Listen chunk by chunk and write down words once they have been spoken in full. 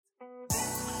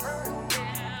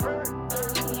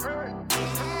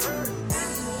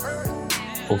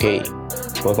Okay,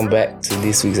 welcome back to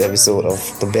this week's episode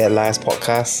of the Bad Lies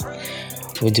podcast.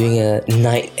 We're doing a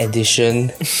night edition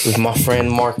with my friend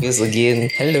Marcus again.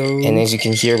 Hello. And as you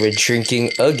can hear, we're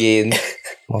drinking again.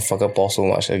 Motherfucker, pour so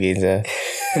much again, sir.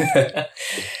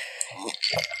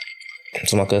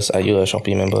 So Marcus, are you a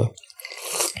Shopee member?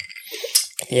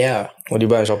 Yeah. What do you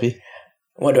buy on Shopee?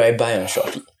 What do I buy on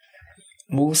Shopee?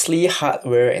 Mostly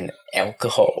hardware and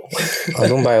alcohol. I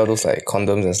don't buy all those like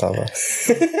condoms and stuff.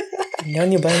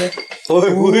 You buy that?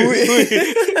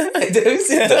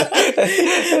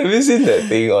 Have you seen that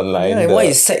thing online? Yeah, what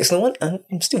is sex? No one.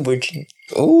 I'm still virgin.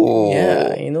 Oh.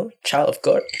 Yeah, child of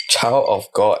God. Child of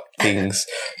God things.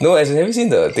 No, as in, have you seen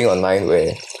the thing online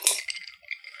where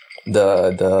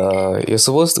the you're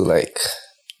supposed to like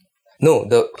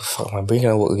fuck, my brain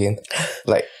cannot work again.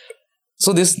 Like,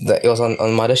 so this, like, it was on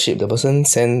Mothership. The person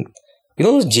sent,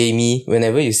 Jamie,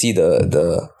 whenever you see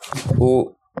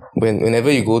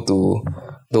whenever you go to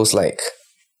those like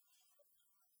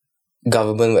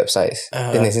government websites,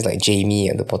 then there's this like Jamie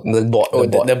and the bot.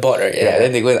 The bot, right? Yeah,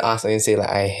 then they go and ask and say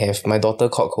like, my daughter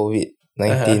caught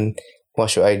COVID-19. What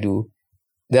should I do?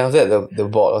 Then after that, the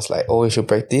bot was like, you should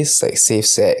practice like safe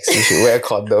sex. You should wear a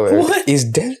condom. What?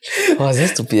 Is that? Wow,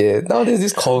 that's stupid. Now there's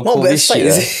this What COVID website shit.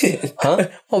 is it? Huh?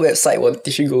 What website? What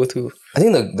did she go to? I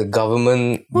think the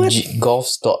government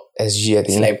golfs.sg, I think.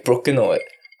 It's like broken or what?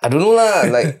 I don't know lah.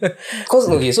 Like, cause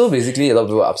okay, so basically a lot of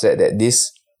people are upset that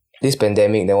this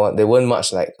pandemic, there weren't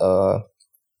much like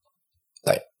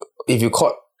if you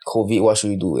caught COVID, what should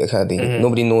you do? That kind of thing. Mm-hmm.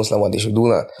 Nobody knows like what they should do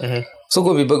lah. Mm-hmm. So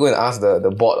good people go and ask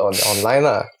the bot online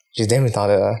lah. She's damn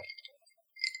retarded lah.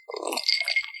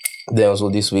 Then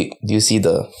also this week, do you see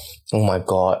oh my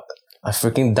god, I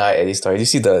freaking died at this story. Do you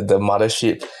see the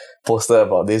Mothership poster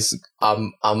about this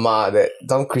Amma, that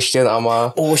some Christian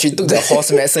Amma? Oh, she took the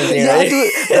horse medicine thing, Yeah, right?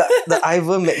 dude, the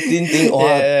ivermectin thing.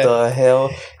 What the hell?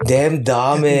 Damn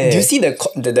dumb, Do you see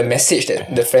the message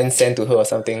that the friend sent to her or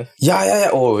something?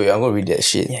 Yeah. Oh wait, I'm gonna read that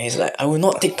shit. Yeah, he's like, I will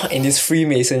not take part in this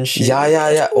Freemason shit.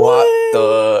 Yeah. What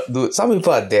the dude? Some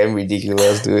people are damn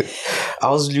ridiculous, dude.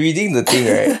 I was reading the thing,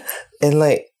 right, and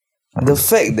like the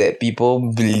fact that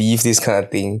people believe this kind of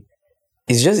thing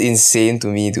is just insane to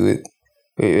me, dude.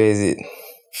 Wait, where is it?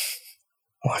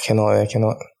 I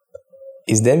cannot.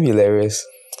 It's damn hilarious.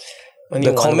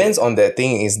 The comments on that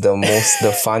thing is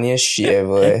the funniest shit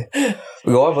ever.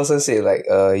 We got one person say like,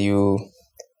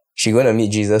 she gonna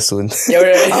meet Jesus soon. Yeah,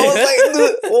 right. I was like,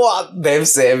 dude, what? Damn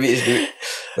savage, dude.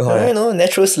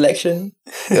 Natural selection.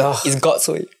 Ugh. It's God's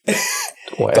way.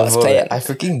 Whatever. plan. I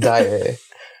freaking died.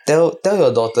 Tell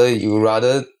your daughter you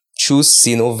rather choose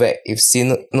Sinovac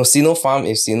Sinopharm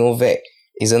if Sinovac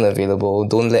isn't available.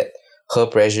 Don't let her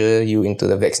pressure you into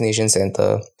the vaccination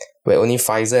center where only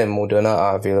Pfizer and Moderna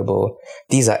are available.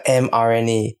 These are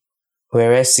mRNA,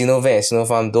 whereas Sinovac and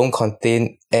Sinopharm don't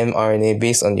contain mRNA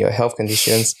based on your health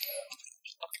conditions.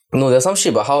 No, there's some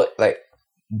shit about how like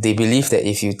they believe that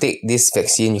if you take this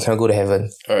vaccine, you can't go to heaven.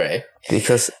 Alright.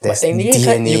 Because there's But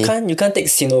DNA. you can't take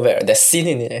Sinovac. There's sin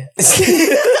in it.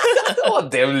 Oh,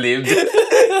 damn lame.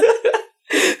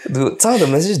 Dude, some of the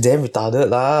messages damn retarded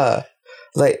lah.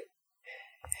 Like,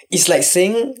 It's like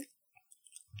saying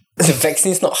the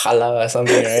vaccine's not halal or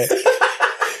something, right?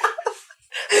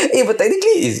 hey, but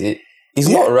technically is it? It's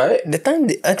not, right? The time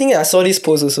I think I saw this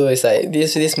post also. It's like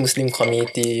this Muslim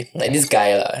community, like this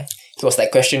guy lah. He was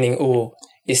like questioning,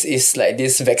 is like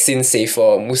this vaccine safe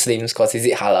for Muslims? Cause is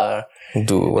it halal?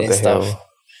 Dude, what and the stuff. hell?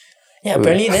 Yeah,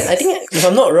 apparently then I think if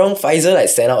I'm not wrong, Pfizer like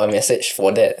sent out a message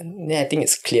for that. Then I think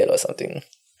it's cleared or something.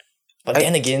 But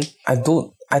then again, I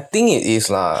think it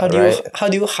is lah, how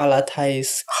do you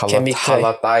halatize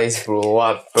halatize, bro,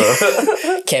 what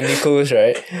the? chemicals,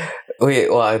 right? Wait,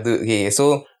 dude, okay,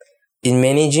 so in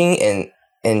managing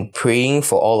and praying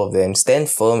for all of them, stand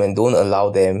firm and don't allow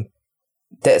them.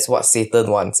 That's what Satan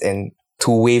wants, and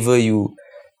to waver you.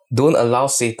 Don't allow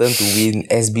Satan to win.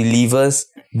 As believers,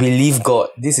 believe God.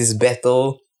 This is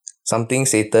battle, something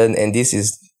Satan, and this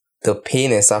is the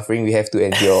pain and suffering we have to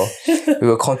endure. We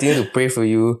will continue to pray for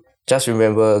you. Just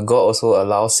remember, God also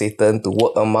allows Satan to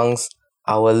work amongst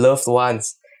our loved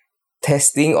ones,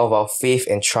 testing of our faith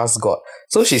and trust God.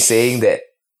 So she's saying that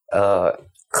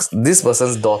this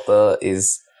person's daughter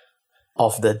is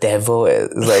of the devil.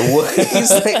 It's like,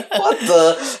 it's like, what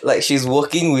the? Like, she's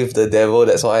working with the devil.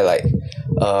 That's why, like,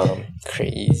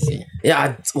 crazy.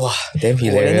 Yeah, wow, damn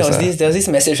hilarious. And then there was this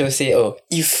message to say,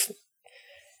 if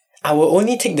I will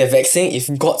only take the vaccine if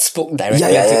God spoke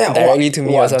directly to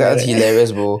me or something. That's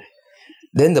hilarious, bro.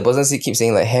 Then the person keeps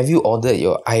saying like, have you ordered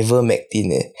your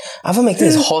ivermectin? Ivermectin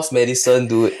is horse medicine,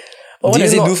 dude. What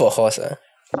does it do for horse?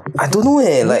 I don't know.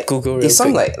 Like, Google real it's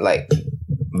some quick. like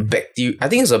I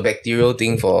think it's a bacterial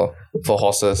thing for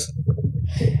horses.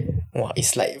 Wow,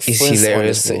 it's like It's first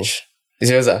hilarious, on bro. the search. It's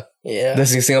serious, ah? Yeah.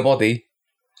 That's in Singapore thing.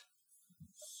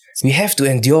 We have to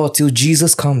endure till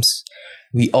Jesus comes.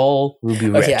 We all will be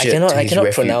Okay, raptured to I his cannot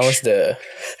refuge. pronounce the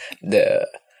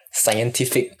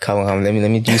scientific. Come on, let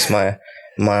me use my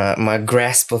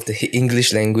grasp of the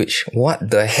English language. What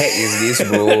the heck is this,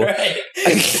 bro?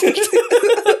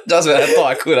 Just when I thought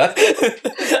I could.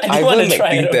 I want to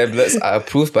try Ivermectin it. tablets are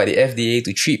approved by the FDA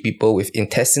to treat people with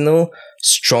intestinal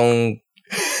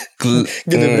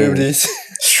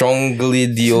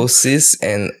strongyloidosis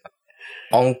and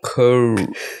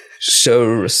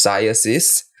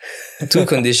onchocerciasis, two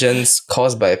conditions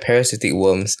caused by parasitic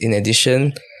worms. In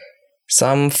addition,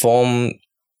 some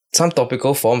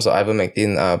topical forms of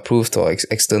ivermectin are approved for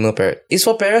external It's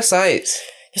for parasites.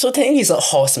 So technically it's not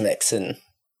horse medicine.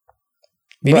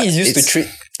 Maybe But it's used to treat.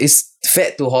 It's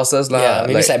fed to horses lah. Yeah,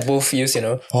 maybe it's like both use, you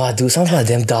know. Wow, dude, sounds like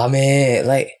damn dumb, eh.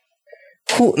 Like,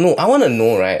 who? No, I want to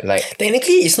know, right? Like,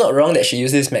 Technically, it's not wrong that she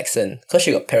uses medicine because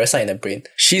she got parasite in her brain.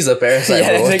 she's a parasite,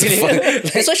 bro. What the fuck?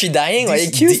 That's why she's dying. Right?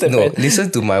 It kills the No, brain.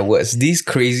 listen to my words. These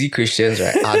crazy Christians,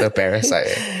 right, are the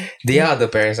parasite. They are the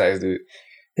parasites, dude.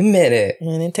 They're mad, eh.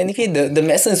 And then technically, the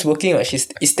medicine is working. Right?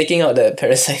 It's taking out the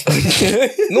parasite.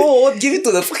 No, give it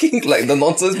to the fucking, like, the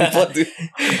nonsense people, dude.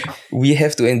 We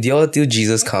have to endure till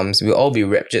Jesus comes. We'll all be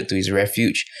raptured to his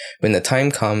refuge. When the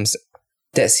time comes,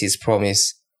 that's his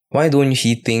promise. Why do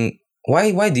you think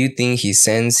he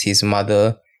sends his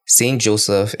mother, Saint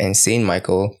Joseph and Saint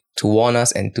Michael, to warn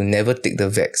us and to never take the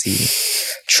vaccine?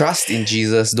 Trust in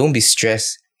Jesus. Don't be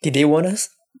stressed. Did they warn us?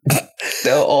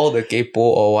 Tell all the kaypo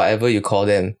or whatever you call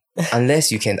them.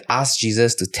 Unless you can ask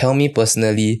Jesus to tell me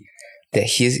personally that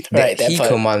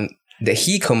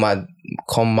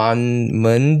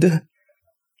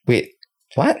Wait,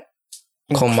 what?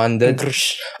 Commanded.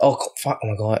 Oh fuck! Oh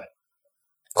my god.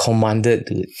 Commanded,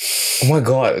 dude. Oh my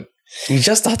god. We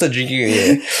just started drinking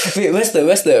again. Wait, where's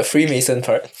the Freemason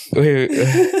part? Wait.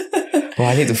 Oh,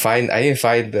 I need to find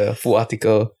the full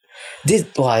article.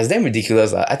 It's damn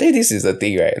ridiculous. I think this is the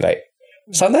thing, right? Like,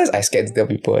 sometimes I scared to tell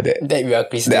people that We are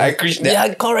Christian. I Christian.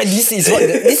 Yeah, correct. This is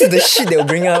the shit they'll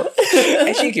bring up.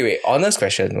 Actually, okay, wait. Honest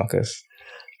question, Marcus.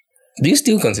 Do you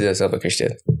still consider yourself a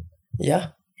Christian? Yeah.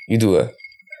 You do,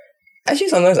 Actually,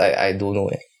 sometimes I don't know,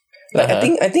 Like, I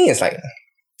think it's like,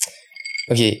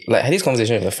 okay, like, I had this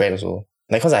conversation with a friend also.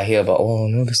 Like, cause I hear about,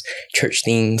 this church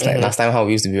things. Like, last time how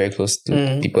we used to be very close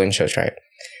to people in church, right?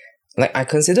 Like, I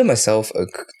consider myself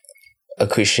a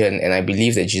Christian and I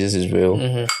believe that Jesus is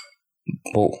real.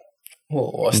 But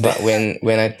What's that?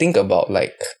 when I think about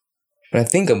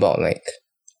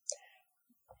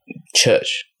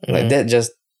church, like, that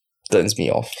just turns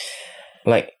me off.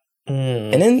 Like,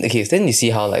 and then then you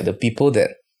see how, like, the people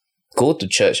that go to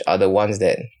church are the ones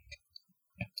that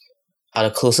are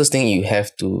the closest thing you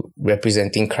have to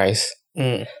representing Christ.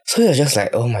 So you're just like,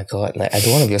 oh my god, like, I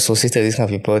don't want to be associated with these kind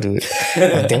of people, dude.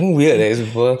 Like, damn weird, these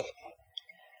people.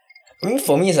 I mean,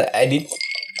 for me, it's like I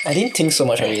didn't think so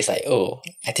much of it. It's like, oh,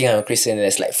 I think I'm a Christian. And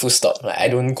it's like full stop. Like, I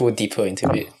don't go deeper into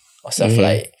it or stuff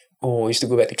like, oh, I used to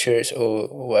go back to church or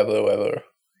whatever.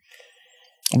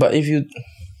 But if you,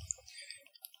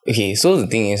 okay, so the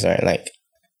thing is, right, like,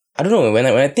 I don't know, when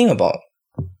I think about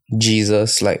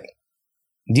Jesus, like,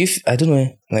 I don't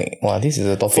know, like, wow, this is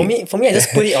a topic. For me, I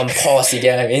just put it on pause. You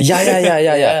get what I mean?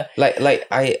 Yeah. Like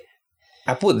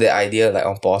I put the idea, like,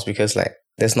 on pause because, like,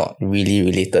 that's not really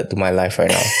related to my life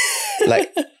right now. Like,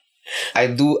 I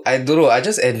don't know, I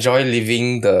just enjoy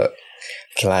living the,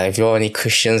 okay, like, if you're any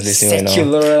Christians listening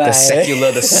Secular right now,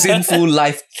 life. the sinful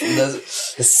life,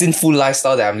 the sinful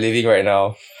lifestyle that I'm living right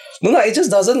now. No, it just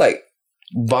doesn't, like,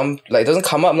 it doesn't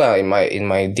come up now in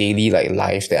my daily, like,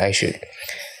 life that I should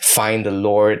find the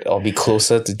Lord or be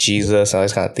closer to Jesus and all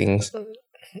these kind of things.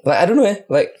 Like, I don't know,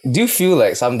 like, do you feel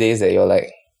like some days that you're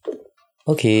like,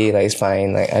 okay, like, it's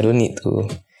fine, like, I don't need to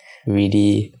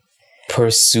really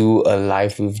pursue a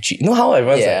life with Jesus. You know how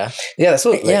everyone's like,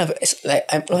 so, like, but it's like,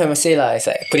 I must say, it's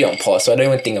like, put it on pause, so I don't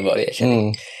even think about it,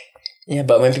 actually. Yeah,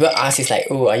 but when people ask, it's like,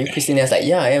 oh, are you Christian? It's like,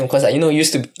 yeah, I am, because, like,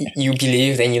 you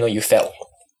believe, then, you felt.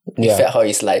 You felt how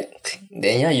it's like,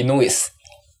 then, it's,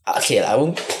 okay, I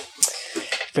won't,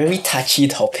 very touchy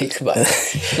topic, but,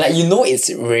 like, it's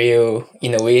real,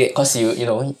 in a way, because,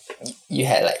 you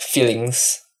had, like,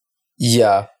 feelings.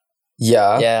 Yeah.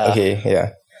 Okay,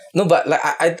 yeah. No, but, like,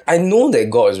 I know that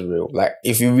God is real. Like,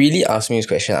 if you really ask me this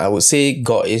question, I would say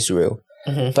God is real.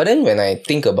 But then when I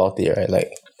think about it, right,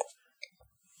 like,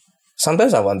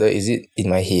 sometimes I wonder, is it in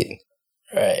my head?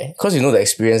 Right. Because the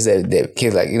experience that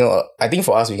kids, like, I think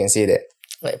for us we can say that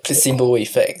like placebo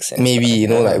effects. And maybe,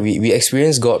 stuff. like we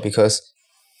experience God because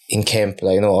in camp,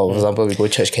 like, for example, we go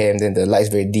church camp, then the lights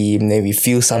very dim, then we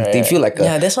feel something, feel like a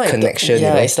that's why connection.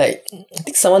 It's like, I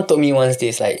think someone told me once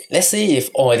this, like, let's say if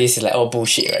all this is like all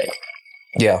bullshit, right?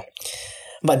 Yeah.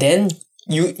 But then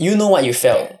you know what you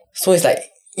felt. So it's like,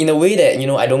 in a way that,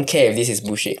 I don't care if this is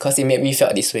bullshit, because it made me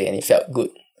felt this way and it felt good.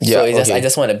 So it's I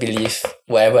just want to believe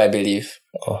whatever I believe.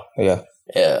 Oh, yeah.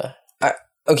 Yeah. I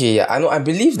know. I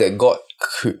believe that God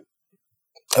could.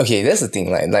 Okay, that's the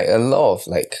thing. Like a lot of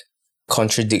like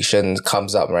contradiction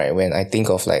comes up, right? When I think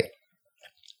of like,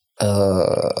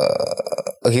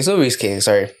 okay. So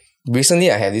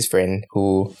recently I had this friend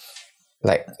who,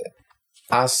 like,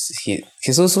 asked she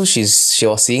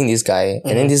was seeing this guy,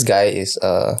 and then this guy is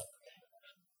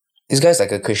this guy's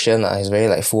like a Christian. He's very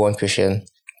like full on Christian,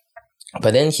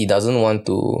 but then he doesn't want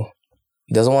to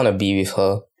be with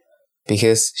her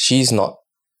because she's not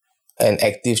an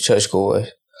active churchgoer.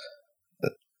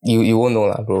 You won't know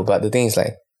lah, bro. But the thing is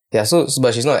like, yeah. So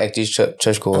but she's not an active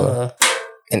churchgoer,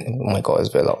 and oh my god, it's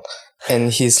very loud.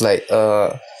 And he's like,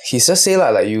 he's just say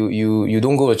like you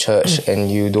don't go to church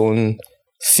and you don't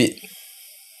fit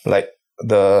like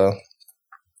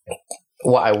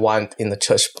what I want in the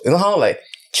church. You know how like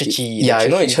churchy. Yeah,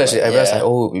 in church, everyone's like,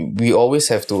 oh, we always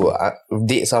have to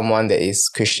date someone that is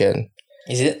Christian.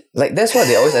 Is it? Like, that's what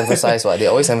they always emphasize. They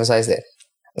always emphasize that,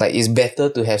 like, it's better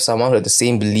to have someone with the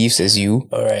same beliefs as you.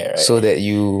 Right. So that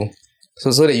you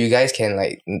guys can,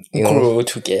 like, grow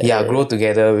together. Yeah, grow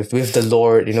together with the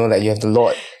Lord. Like, you have the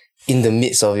Lord in the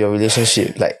midst of your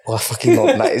relationship. Like, wow, fucking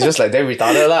not. Like, it's just like they're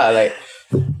retarded lah. Like,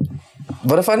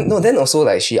 but then also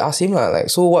like she asked him lah, like,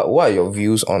 so what are your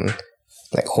views on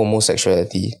like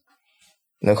homosexuality?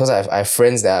 Because I have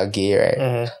friends that are gay,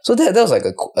 right? So that was like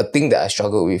a thing that I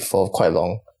struggled with for quite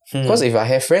long. Because if I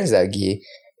have friends that are gay,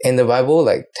 and the Bible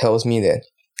like tells me that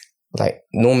like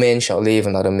no man shall lay with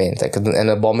another man, it's like an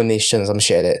abomination, some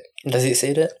shit like that. Does it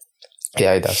say that?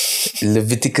 Yeah, it does.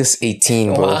 Leviticus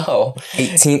 18, bro. Wow.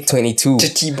 18:22.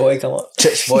 Churchy boy come on.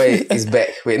 Church boy is back.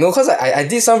 Wait, no, because I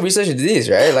did some research into this,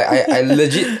 right? Like I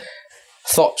legit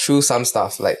thought through some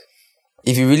stuff. Like,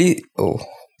 if you really... Oh,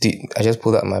 dude, I just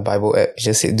pulled up my Bible app. It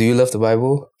just said, do you love the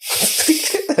Bible?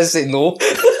 I said no.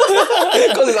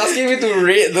 Because it's asking me to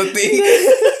rate the thing.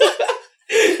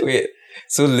 Wait.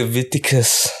 So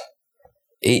Leviticus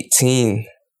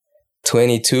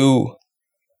 18:22.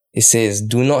 It says,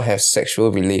 do not have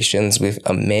sexual relations with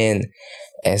a man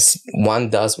as one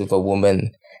does with a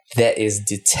woman. That is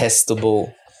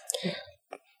detestable.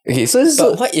 Okay,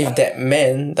 but what if that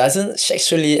man doesn't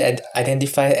sexually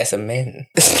identify as a man?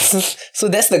 So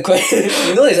that's the question.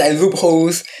 It's like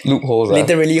loopholes.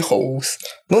 Literally holes.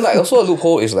 No, like also a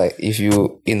loophole is like, if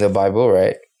you, in the Bible,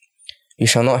 right, you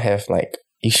shall not have like,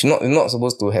 you're not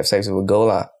supposed to have sex with a girl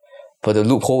lah. But the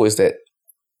loophole is that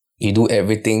you do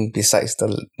everything besides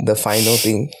the final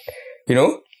thing,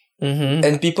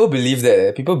 And people believe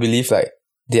that. People believe like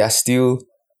they are still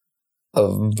a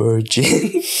virgin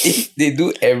if they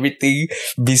do everything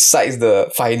besides the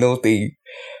final thing.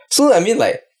 So I mean,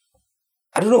 like,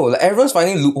 I don't know, like everyone's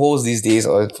finding loopholes these days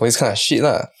or for this kind of shit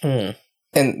lah. And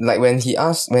like when she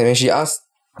asked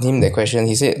him that question,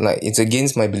 he said like, it's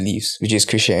against my beliefs, which is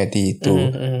Christianity,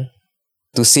 to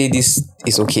say this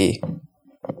is okay.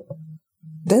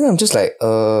 Then I'm just like,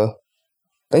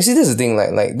 see, that's the thing,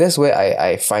 like that's where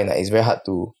I find that it's very hard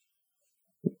to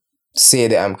say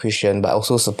that I'm Christian, but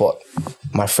also support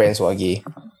my friends who are gay.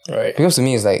 Right. Because to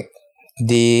me, it's like,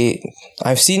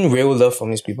 I've seen real love from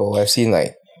these people. I've seen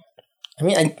like... I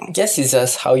mean, I guess it's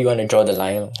just how you want to draw the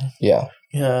line. Yeah.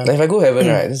 Yeah. Like if I go heaven,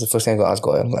 right, this is the first thing I'm going to ask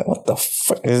God. I'm like, what the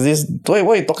fuck is this? What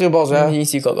are you talking about, sir? You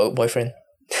see God got boyfriend.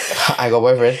 I got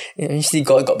boyfriend? Yeah, you see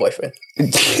God got boyfriend.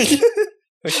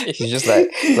 He's just like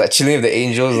chilling with the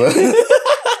angels.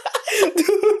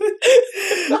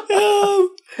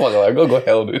 Fuck, I'm gonna go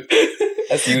hell, dude.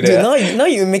 That's you there. Dude, now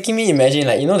you're making me imagine,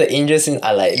 like, the angels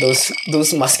are like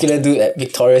those muscular dude at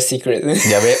Victoria's Secret.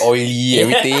 Yeah, very oily,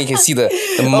 everything. You can see the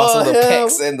muscle, the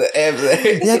pecs and the abs.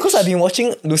 Yeah, because I've been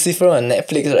watching Lucifer on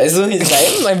Netflix, right? So it's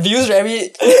like, my views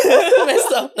very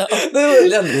messed up now.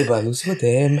 But Lucifer,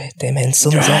 damn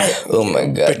handsome. Right. Oh my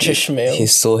god. British male.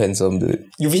 He's so handsome, dude.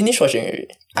 You finished watching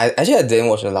it? I didn't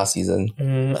watch the last season.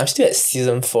 I'm still at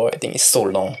season 4. I think it's so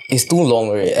long. It's too long,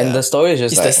 right? Yeah. And the story is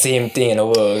just it's the same thing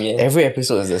over again. Every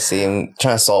episode is the same,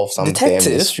 trying to solve some damn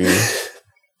mystery.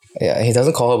 Yeah, he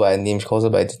doesn't call her by a name, he calls her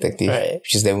by a detective. Right.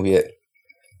 Which is damn weird.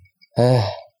 Oh,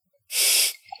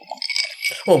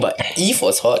 but Eve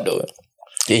was hot though.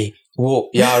 Hey, whoa,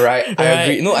 yeah, right. I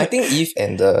agree. No, I think Eve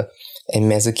and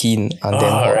Mazikeen are damn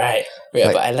hot. Right.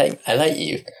 Yeah, like, but I like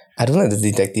Eve. I don't like the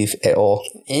detective at all.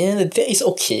 Yeah, that is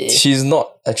okay. She's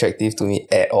not attractive to me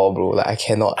at all, bro. Like, I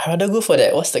cannot. I'd rather go for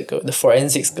that. What's the girl? The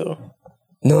forensics girl.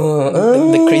 No.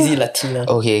 The crazy Latina.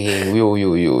 Okay.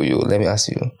 You. Let me ask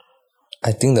you.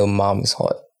 I think the mom is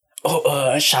hot.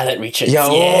 Oh, Charlotte Richards. Yeah,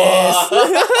 yes.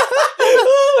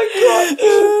 Oh my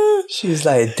god. She's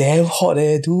like damn hot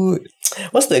dude.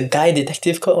 What's the guy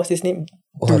detective called? What's his name?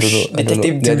 Oh, I don't know.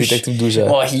 Detective Douche. Yeah, Detective Douche.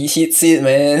 Oh, he hits it,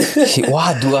 man.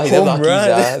 Wow, dude, he's damn Home lucky,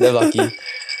 run. damn lucky.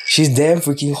 She's damn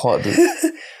freaking hot, dude.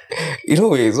 You know,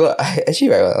 wait, so I actually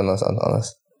very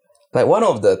honest. Like, one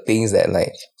of the things that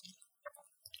like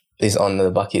is on the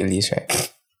bucket list,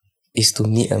 right, is to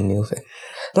meet a MILF.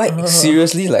 Like,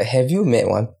 seriously, like, have you met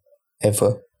one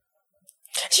ever?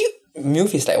 Actually,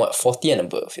 MILF is like what, 40 and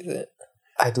above, is it?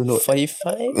 I don't know.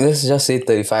 45? Let's just say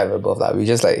 35 and above. Like, we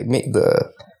just like make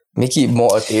it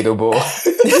more attainable.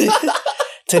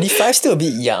 35 still a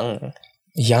bit young.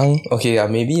 Young? Okay, yeah,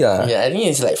 maybe lah. Yeah, I think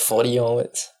it's like 40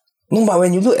 onwards. No, but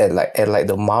when you look at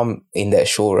the mom in that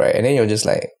show, right, and then you're just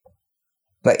like,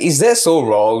 is that so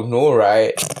wrong? No,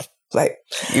 right? Like,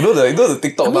 you know the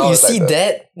TikTok I mean, now. you is see like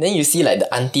that, then you see like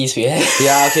the aunties we have.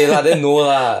 yeah, okay lah, then no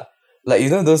lah. Like, you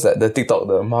know those like the TikTok,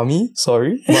 the mommy,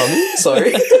 sorry.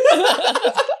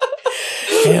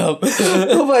 Help.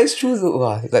 No, but it's true though.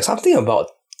 Wow. Like, something about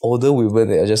older women,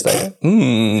 they're just like,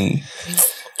 I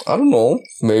don't know,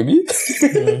 maybe.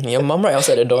 Your mom right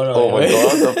outside the door now. Oh my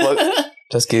god, the fuck?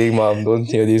 Just kidding, mom. Don't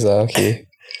hear this, okay?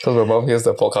 Because my mom hears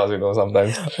the podcast, you know,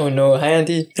 sometimes. Oh no, hi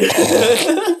auntie.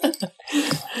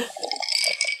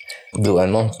 Dude,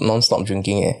 I'm non-stop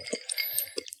drinking,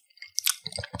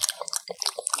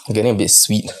 Getting a bit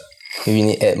sweet. Maybe we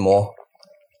need to add more.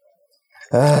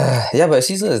 Yeah, but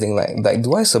see, the thing, like,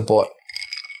 do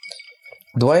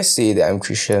I say that I'm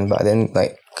Christian, but then,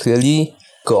 like, clearly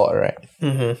God, right,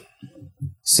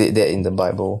 said that in the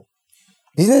Bible.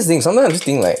 This is the thing, sometimes I just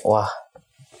think, like, wow,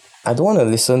 I don't want to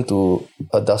listen to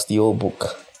a dusty old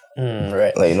book.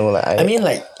 Right. Like, you know, like, I mean,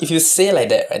 like, if you say like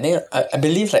that, right, then I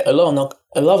believe, like, a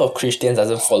lot of Christians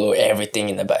doesn't follow everything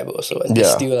in the Bible, so they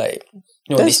still, like,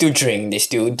 you know, they still drink, they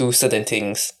still do certain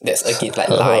things that's against, like,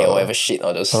 lie or whatever shit,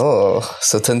 or those. Oh,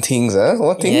 certain things,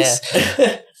 What things?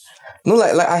 Yeah. No,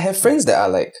 like I have friends that are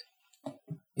like,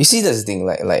 you see this thing,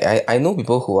 like I know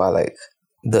people who are like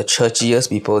the churchiest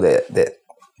people that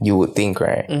you would think,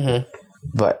 right?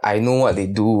 But I know what they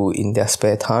do in their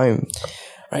spare time.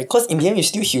 Right, because in the end, we're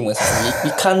still humans. Right?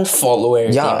 We can't follow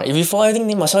everything. Yeah. Right? If we follow everything,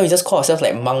 then must well we just call ourselves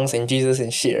like monks and Jesus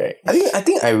and shit, right? I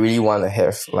think I really want to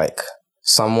have like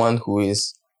someone who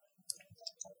is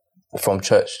from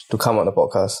church to come on the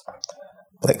podcast.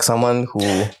 Like someone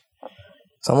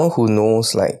who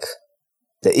knows like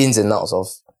the ins and outs of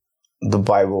the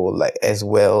Bible, like, as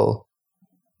well,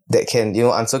 that can, you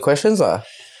know, answer questions lah.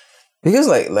 Because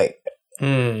like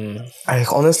I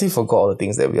honestly forgot all the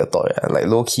things that we are taught. Yeah? Like,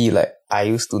 low key, like, I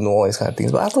used to know all these kind of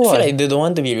things, but afterwards, I feel like they don't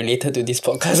want to be related to this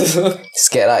podcast also.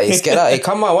 Scared lah. Hey,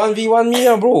 come on, 1v1 me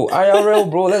bro. IRL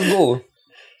bro, let's go.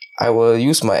 I will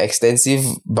use my extensive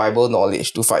Bible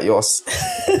knowledge to fight yours.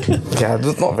 Yeah,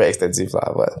 not very extensive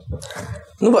lah, but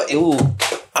no, but ew,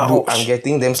 bro, I'm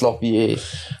getting damn sloppy.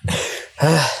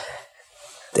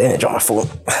 Damn, I dropped my phone.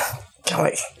 I'm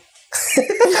like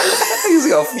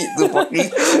using our feet to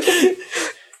fucking.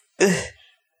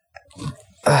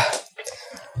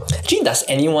 Actually, does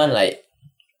anyone like,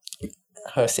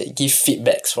 how to say, give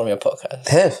feedbacks from your podcast?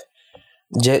 Have.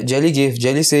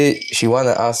 Jelly said she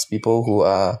wanna ask people who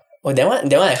are. Oh, that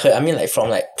one I heard. I mean, like, from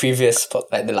like previous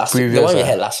like the last week, the one we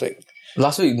had last week.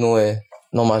 Last week, no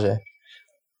not much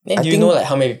Then do you know like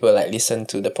how many people like listen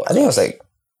to the podcast? I think it was like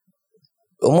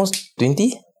almost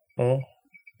 20.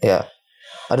 Yeah,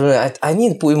 I don't know. I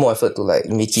need to put in more effort to like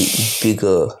make it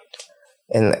bigger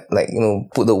and like, you know,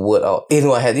 put the word out. You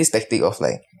know, I had this tactic of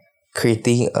like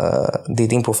creating a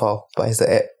dating profile, but it's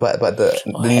the app, but the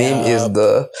name is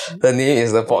the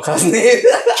podcast name.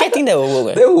 I think that will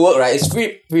work. That will work, right? It's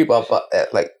free, but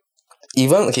like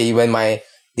even when my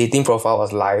dating profile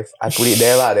was live, I put it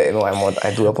there lah. That, you know,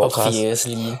 I do a podcast.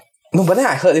 Obviously. No, but then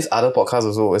I heard this other podcast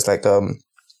also. It's like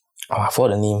I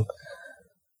forgot the name.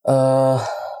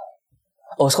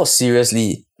 It's called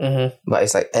Seriously. But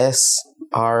it's like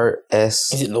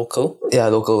SRS. Is it local? Yeah,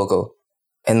 local.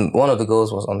 And one of the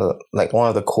girls was on one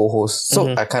of the co-hosts. So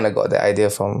I kind of got the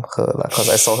idea from her, like, because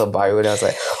I saw her bio and I was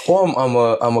like,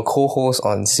 oh, I'm a co-host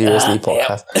on Seriously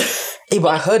podcast. Hey, but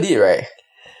I heard it, right?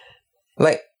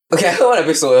 Like, okay, I heard one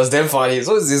episode. It was damn funny.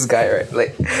 So it's this guy, right?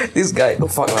 Like, this guy. Oh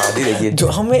fuck, I did it again. Dude,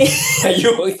 how many? Are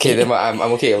you okay? Okay, then I'm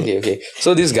okay.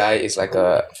 So this guy is like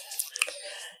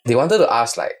they wanted to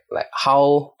ask like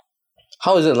how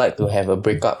is it like to have a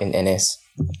breakup in NS?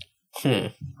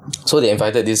 So they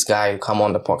invited this guy to come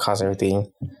on the podcast and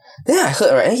everything. Then I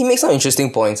heard, right, and he makes some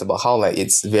interesting points about how like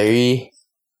it's very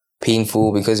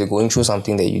painful because you're going through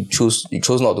something that you chose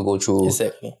not to go through.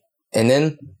 Exactly. And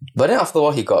then, but then after a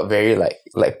while, he got very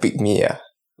like pick me,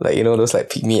 like, you know, those like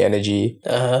pick me energy.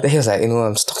 Then he was like, you know,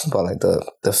 I'm just talking about like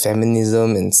the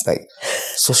feminism and like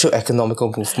socio-economical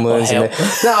movements. And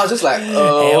then I was just like,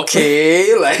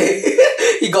 okay, like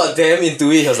he got damn into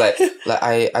it. He was like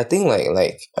I think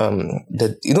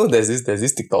you know, there's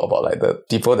this TikTok about like the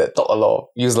people that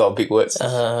use a lot of big words,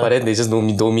 but then they just don't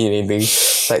mean anything.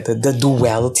 Like the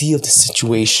duality of the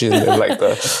situation and like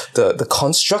the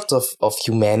construct of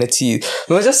humanity.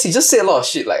 No, he just said a lot of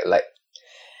shit like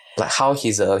how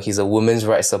he's a women's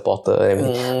rights supporter and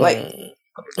everything. Like,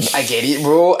 I get it,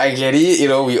 bro. I get it. You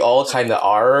know, we all kind of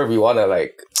are. We want to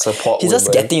like support. He's women.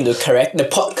 just getting the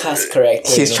podcast correct.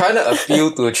 He's trying to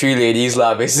appeal to 3 ladies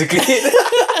lah, basically.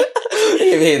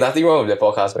 Hey, nothing wrong with the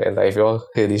podcast, man. Like, if you all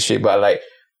hear this shit, but like,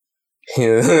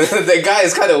 that guy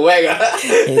is kind of whack.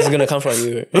 He's gonna come from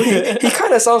you. He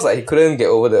kind of sounds like he couldn't get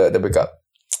over the breakup.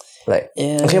 Like,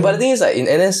 yeah. Okay, but the thing is, like, in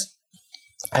NS,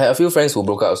 I have a few friends who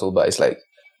broke up also, but it's like,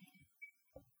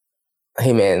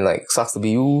 hey man, like, sucks to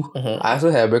be you. I also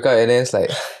had a breakup in NS,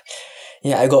 like.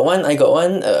 Yeah, I got one.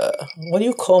 What do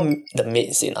you call the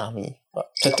mates in army?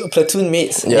 Platoon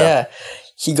mates. Yeah.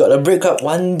 He got a breakup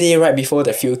one day right before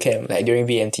the field camp, like during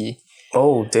BMT.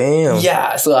 Oh, damn.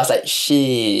 Yeah, so I was like,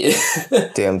 shit.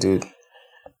 Damn, dude.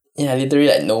 Yeah, literally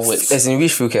like no words. As in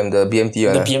which field camp? The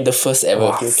BMT one? The first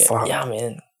ever field camp. Fuck. Yeah,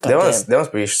 man. That one's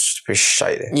pretty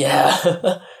shite. Yeah.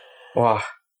 Wow,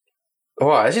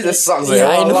 actually that sucks. Yeah,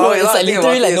 I know. It's like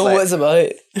literally like no words about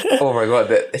it. Oh my god,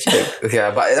 that actually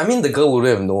okay, but I mean the girl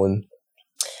wouldn't have known.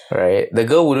 Right? The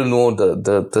girl wouldn't know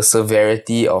the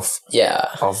severity of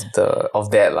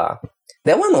that lah.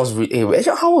 That one was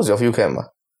actually, how was your field camp?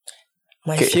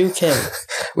 My field camp.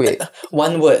 Wait.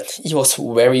 One word. It was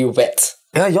very wet.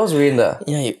 Yeah, yours rained.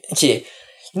 Yeah, okay.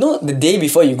 You know, the day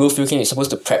before you go field camp, you're supposed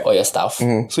to prep all your stuff.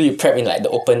 So you prep in like the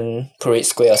open parade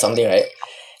square or something, right?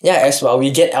 Yeah, as well,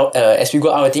 we get out, as we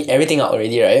go out, everything out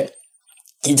already, right?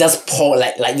 It just poured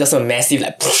like just a massive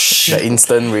like the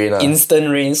instant rain. Instant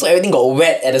rain. So everything got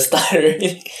wet at the start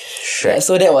already. Yeah,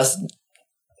 so that was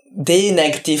day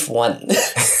 -1.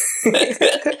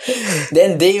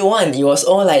 Then day 1, it was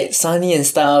all like sunny and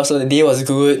stuff, so the day was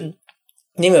good.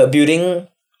 Then we were building.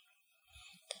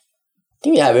 I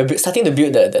think we're starting to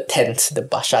build the tent, the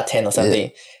Basha tent or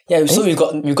something. Yeah, so we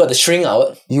got the string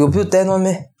out. You built tent on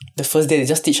me? The first day they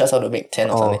just teach us how to make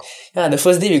tent or something. Yeah, the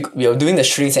first day we were doing the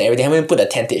strings and everything. Haven't put the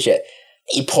tentage yet.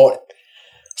 It poured.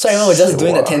 So I remember just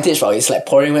doing the tentage while it's like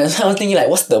pouring wet. So I was thinking like,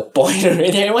 what's the point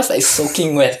already? Everyone's like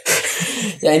soaking wet.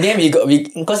 Yeah, and then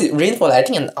because it rained for like I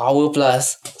think an hour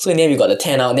plus. So in the end we got the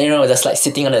tent out. Then everyone was just like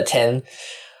sitting on the tent.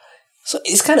 So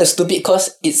it's kind of stupid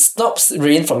because it stops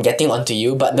rain from getting onto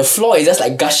you, but the floor is just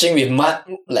like gushing with mud,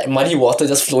 like muddy water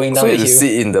just flowing down. So you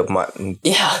sit in the mud.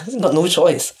 Yeah, got no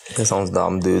choice. That sounds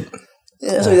dumb, dude.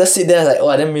 Yeah, so you just sit there like,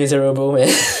 oh, damn miserable, man.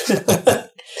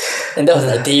 And that was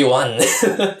like day 1.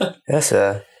 Yes,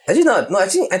 actually no.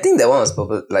 Actually, I think that one was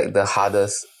probably like the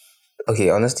hardest. Okay,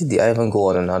 honestly, did I even go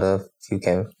on another field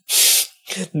camp?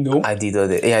 No. I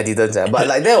didn't. Yeah, I didn't. But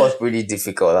like that was pretty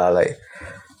difficult, lah. Like.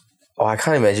 Oh, I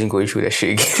can't imagine going through that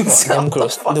shit again. Damn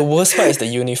gross. The worst part is the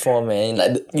uniform, man.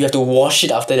 Like you have to wash it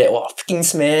after that. Wow, freaking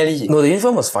smelly. No, the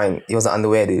uniform was fine. It was the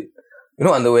underwear, dude. You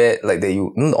know underwear like that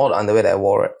all the underwear that I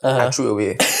wore, right? I threw it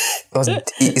away.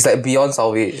 It's like beyond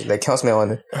salvage. Like can't smell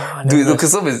one. Dude,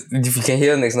 because if you can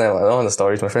hear next time, one of the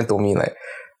stories my friend told me like,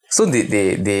 so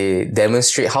they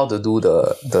demonstrate how to do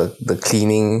the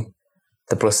cleaning,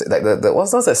 the process, like the what's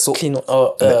that soap?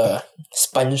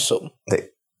 Sponge soap.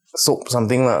 Like, soap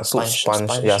something lah, soap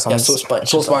sponge. Yeah, soap sponge.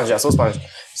 Soap sponge.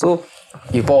 So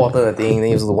you pour water in the thing, then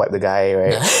you have to wipe the guy,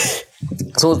 right?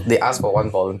 So they asked for one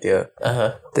volunteer.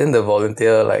 Then the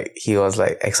volunteer, like, he was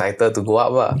like excited to go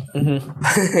up lah.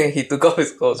 He took off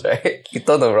his clothes, right? He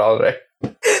turned around, right?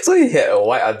 So he had a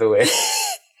white underwear.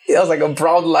 It was like a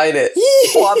brown line.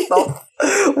 What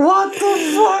the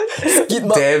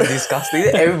fuck? Damn disgusting.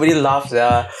 Then everybody laughs,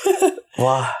 yeah.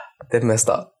 Wow, that messed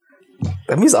up.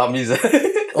 I miss armies.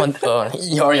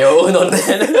 You're your own on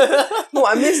that. No,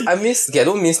 I miss. Okay, I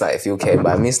don't miss like field camp,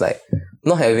 but I miss like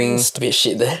not having stupid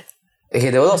shit there. Okay,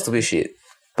 there was a lot of stupid shit,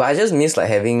 but I just miss like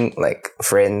having like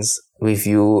friends with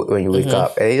you when you wake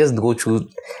up and you just go through.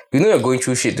 You know you're going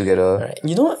through shit together. Right.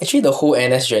 You know, actually the whole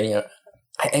NS journey,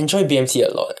 I enjoy BMT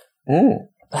a lot.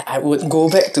 Like I would go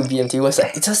back to BMT. It was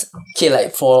like it's just okay.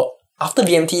 Like for after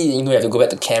BMT, you know you have to go back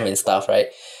to camp and stuff, right?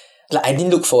 Like I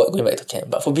didn't look forward to going back to camp,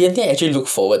 but for BMT, I actually look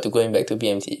forward to going back to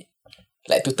BMT.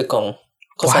 like to Tekong.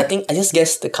 Because I just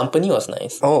guess the company was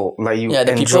nice. Oh, like you the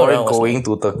people enjoy around was going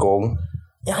to Tekong?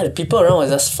 Yeah, the people around was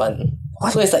just fun.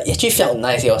 So it's like, it actually felt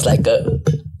nice. It was like a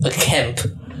camp.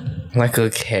 Like a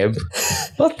camp?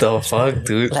 What the fuck,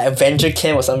 dude? Like a venture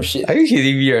camp or some shit. Are you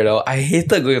kidding me right now? I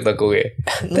hated going to Tekong, eh.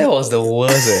 That was the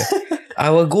worst, eh. I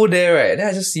would go there, right? Then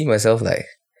I just see myself like,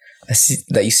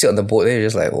 you sit on the boat, then you're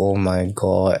just like, oh my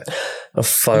god, what the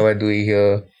fuck am I doing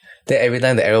here? Then every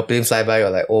time the aeroplane fly by,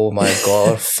 you're like, oh my god,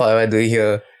 what the fuck am I doing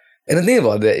here? And the thing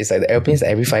about that is like the aeroplane's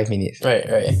every 5 minutes. Right.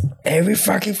 Every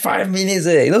fucking 5 minutes,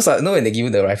 eh. You know when they give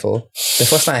you the rifle? The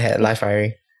first time I had live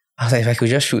firing, I was like, if I could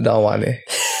just shoot down one, eh.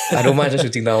 I don't mind just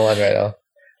shooting down one right now.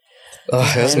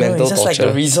 Oh, that's mental it's just torture.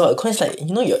 like the resort. Cause it's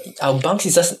like, our bunks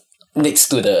is just next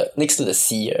to the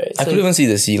sea, right? I couldn't even see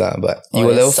the sea lah, but you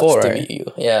were level 4, right?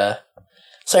 Yeah.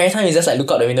 So every time you just like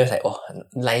look out the window, it's like, oh,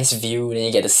 nice view. Then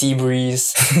you get the sea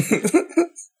breeze.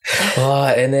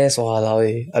 Wow, NS, walao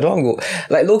eh. I don't want to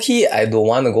go. Like, low-key, I don't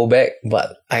want to go back,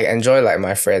 but I enjoy like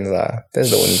my friends lah.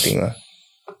 That's the only thing lah.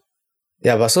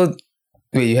 Yeah, but so,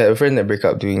 wait, you had a friend that break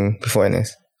up before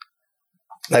NS?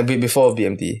 Like, before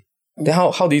BMT? Then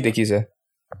how do you take it, sir?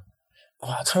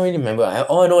 Oh, I can't really remember.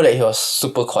 All I know that he was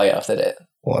super quiet after that.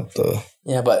 What the?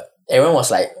 Yeah, but everyone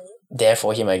was like there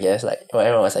for him, I guess. Like,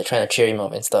 everyone was like trying to cheer him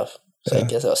up and stuff. So I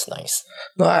guess it was nice.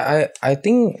 No, I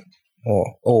think...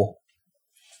 Oh.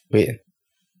 Wait.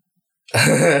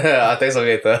 I'll text you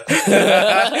later.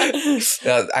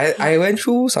 Yeah, I went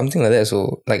through something like that,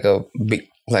 so like a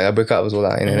breakup as well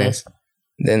in NS.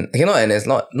 Then not NS,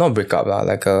 not breakup lah,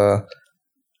 it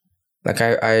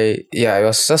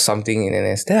was just something in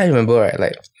NS. Then I remember, right,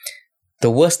 like the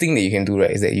worst thing that you can do,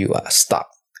 right, is that you are stuck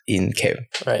in camp.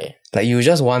 Right. Like you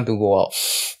just want to go out.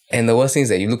 And the worst thing is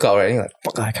that you look out, right, and you're like,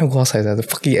 fuck, I can't go outside, there's a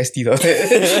fucking ST down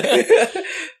there.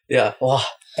 Yeah. Wow.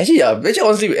 Actually,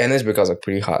 honestly, NS breakups are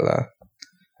pretty hard lah.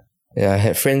 Yeah, I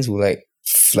had friends who like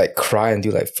cry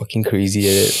until like fucking crazy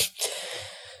at it.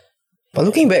 But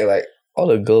looking back, like all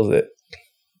the girls that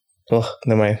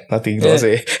never mind, nothing. Don't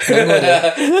say.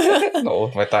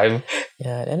 No, my time.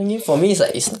 Yeah, and I mean for me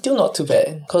it's still not too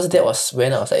bad. Because that was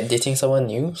when I was like dating someone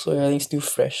new, so everything's still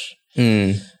fresh.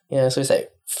 Yeah, so it's like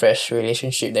fresh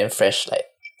relationship, then fresh like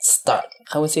start.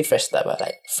 I wouldn't say fresh start, but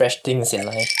like fresh things in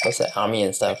life. Because like army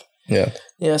and stuff. Yeah.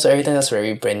 Yeah, so everything was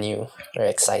very brand new, very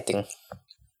exciting.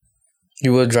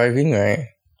 You were driving, right?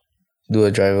 Do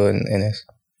a driver in NS?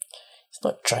 It's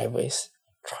not driver, it's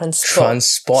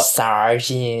transport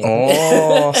sergeant.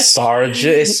 Oh,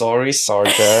 sergeant. Sorry,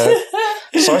 sergeant.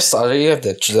 Sorry, sergeant. You have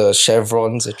the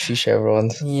chevrons, the 3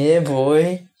 chevrons. Yeah,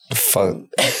 boy. Fuck.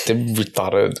 Damn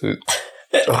retarded, dude.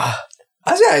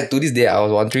 Actually, to this day, I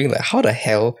was wondering, like, how the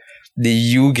hell did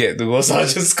you get to go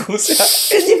sergeant school?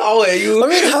 How are you? I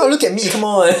mean, how? Look at me, come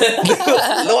on.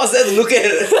 No one's there to look at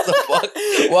it. What the fuck?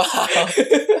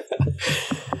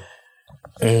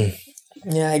 Wow.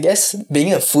 Yeah, I guess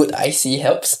being a food IC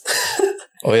helps.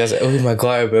 Oh, yeah, like, oh my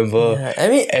god, I remember. Yeah, I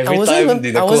mean, every I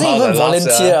wasn't even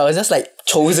volunteer. I was just like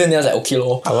chosen. I was like, okay,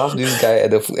 lor. I love this guy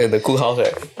at the cookhouse,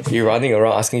 right? He running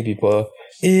around asking people,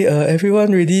 hey,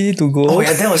 everyone ready to go? Oh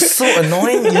yeah, that was so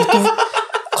annoying.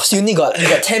 Because you only got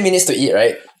 10 minutes to eat,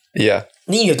 right? Yeah.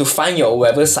 Then you have to find your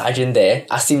whoever sergeant there,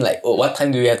 ask him like, oh, what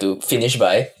time do we have to finish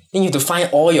by? Then you have to find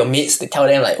all your mates to tell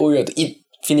them like, oh, you have to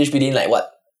finish within like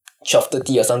what,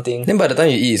 12:30 or something. Then by the time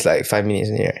you eat, it's like 5 minutes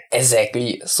in here.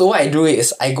 Exactly. So what I do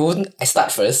is I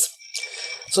start first.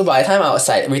 So by the time I was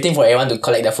like waiting for everyone to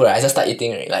collect their food, right, I just start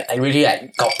eating. Right? Like I really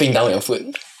like gulping down your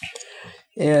food.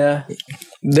 Yeah.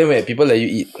 Then wait, people let you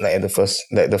eat like the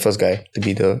first guy to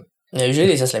be the... Yeah, usually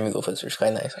they just let me go first, which is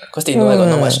quite nice. Because they know I got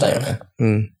not much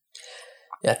time.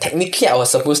 Yeah, technically I was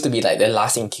supposed to be like the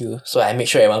last in queue, so I make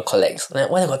sure everyone collects. Like,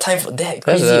 why I got time for that?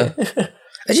 Crazy.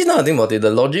 Actually, now I think about it, the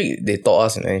logic they taught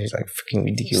us and it's like freaking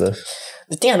ridiculous.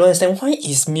 The thing I don't understand, why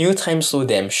is meal time so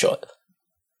damn short?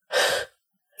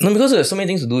 No, because there's so many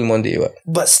things to do in one day, what?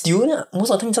 But still,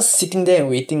 most of the time just sitting there and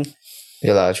waiting.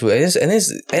 Yeah lah, true. NS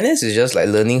is just like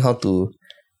learning how to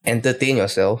entertain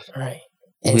yourself. Right.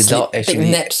 And without take actually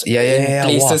naps in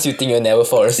places you think you'll never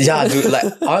fall asleep. Yeah, dude. Like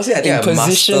honestly, I think in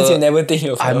positions you never think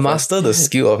you'll fall asleep. I mastered the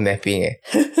skill of napping.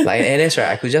 Like in NS, right?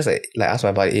 I could just like ask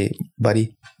my buddy, hey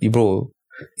buddy,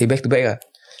 back to back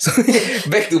So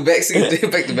back to back,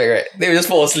 right? Then we just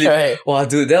fall asleep. Right. Wow,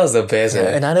 dude, that was the best.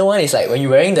 Yeah, another one is like when you're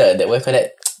wearing the what you call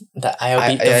that, the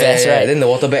ILB, the vest, right? Then the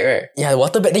water bag, right? Yeah, the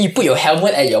water bag. Then you put your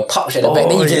helmet at your pouch at the back.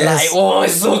 Then you can like, oh,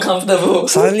 it's so comfortable.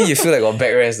 Suddenly you feel like a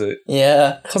backrest, dude.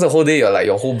 Yeah. Because the whole day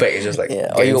your whole back is just like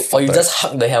or you just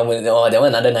hug the helmet. Oh, that one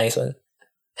another nice one.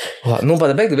 Wow, no, but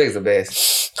the back to back is the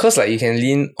best. Cause like you can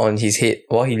lean on his head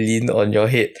while he lean on your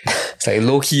head. It's like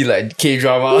low key like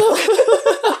K-drama.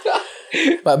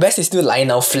 But best is still lying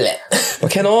down flat.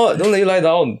 But cannot, don't let you lie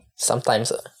down.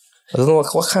 Sometimes. I don't know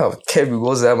what kind of cab you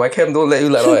go there. My cab don't let you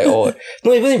lie down at all.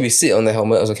 No, even if you sit on the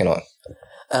helmet also cannot.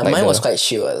 Mine was quite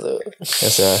chill.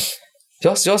 So.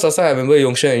 Yes, yours last time I remember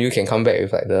Yongshen and you can come back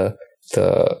with like the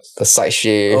side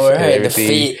shave and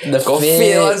everything. The Got fade.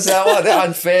 fade one, sir. What, that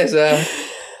unfair, sir.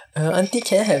 Auntie,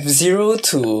 can I have 0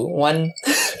 to 1?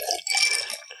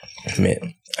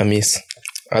 Man,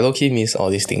 I low-key miss all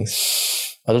these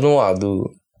things. I don't know what I'll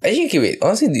do. Actually, okay, wait.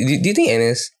 Honestly, do you think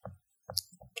NS...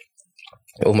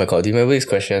 Oh my god, do you remember this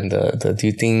question? Do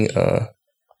you think...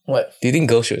 What? Do you think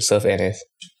girls should serve NS?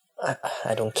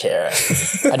 I don't care.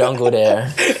 I don't go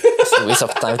there. It's a waste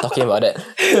of time talking about that.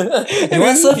 You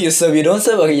want serve, you serve. You don't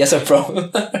serve, okay, yes, a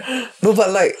problem. No, but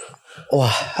like...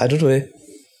 Wow, I don't know.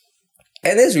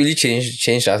 NS really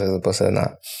changed us as a person.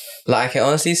 Like, I can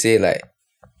honestly say, like,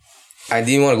 I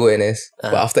didn't want to go NS,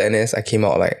 but after NS, I came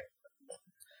out like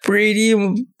pretty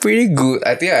good.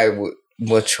 I think I would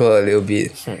mature a little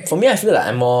bit. For me, I feel like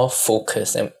I'm more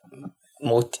focused and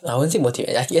I wouldn't say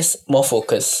motivated. I guess more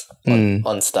focused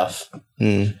on stuff.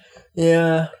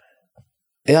 Yeah,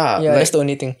 like, that's the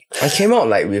only thing. I came out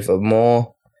like with a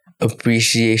more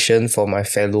appreciation for my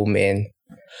fellow man.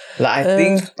 Like I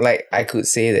think like I could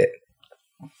say that.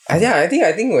 I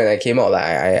think when I came out, like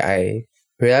I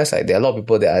realized like there are a lot of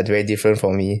people that are very different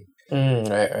from me.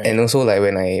 Right. And also like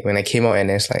when I came out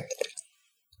NS, like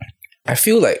I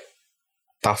feel like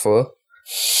tougher.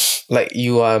 Like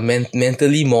you are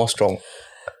mentally more strong.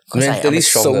 Mentally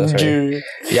stronger. Sorry.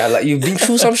 Yeah, like you've been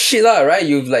through some shit lah, right?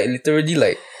 You've like literally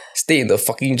like stay in the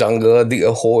fucking jungle, dig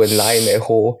a hole and lie in that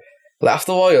hole. Like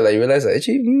after a while you realize like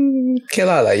actually okay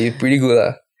lah, like you're pretty good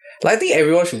lah. Like I think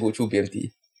everyone should go through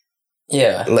BMT.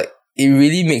 Yeah. Like it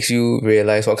really makes you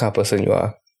realize what kind of person you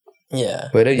are. Yeah.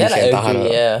 Whether you can tahan.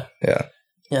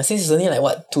 Yeah, since it's only like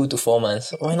what 2 to 4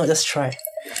 months, why not just try?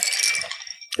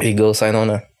 Hey girl, sign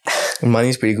on.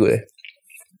 Money's pretty good.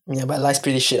 Yeah, but life's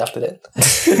pretty shit after that.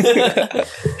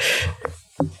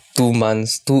 2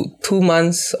 months. 2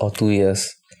 months or 2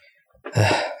 years.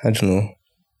 I don't know.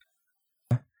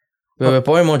 We're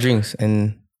pouring more drinks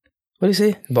and what do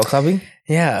you say about clubbing?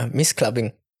 Yeah, miss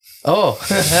clubbing. Oh,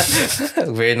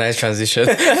 very nice transition.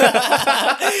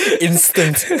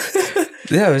 Instant.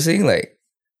 Yeah, I was saying like,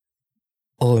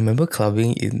 oh, remember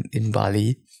clubbing in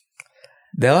Bali?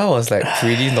 That one was like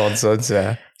pretty nonsense,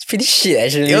 yeah. It's pretty shit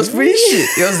actually. It was pretty shit.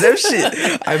 It was damn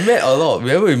shit. I met a lot.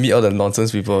 Remember we meet all the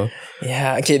nonsense people?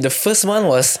 Yeah, okay, the first one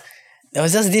was, there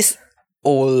was just this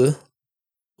old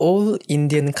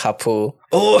Indian couple.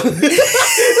 Oh.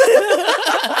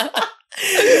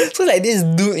 So like this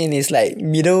dude in his like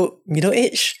middle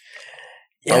age.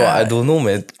 Yeah. Oh, I don't know,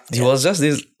 man. He was just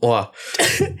this. Wow.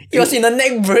 He was in a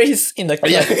neck brace in the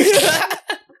club. Yeah.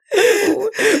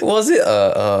 Was it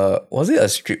a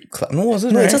strip club? No, was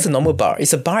it? No, right? it's just a normal bar.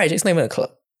 It's a bar. Actually. It's not even a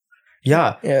club.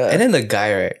 Yeah. Yeah. And then the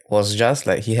guy, right, was just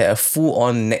like, he had a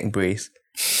full-on neck brace.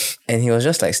 And he was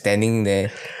just like standing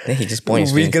there. Then he just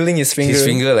pointed wiggling his finger. His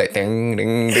finger like ding,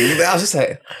 ding, ding. I was just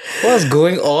like, what's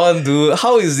going on, dude?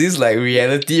 How is this like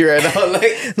reality right now?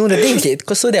 Like, no, the thing is,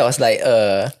 because so there was like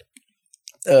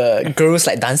girls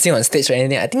like dancing on stage or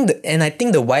anything. I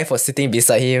think the wife was sitting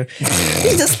beside him.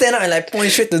 He just stand up and like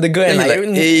point straight to the girl and like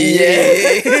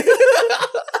hey, yeah.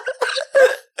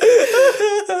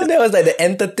 That was like the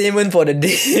entertainment for the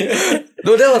day.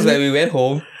 No, that was like we went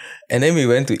home and then we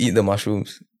went to eat the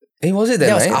mushrooms. Hey, was it that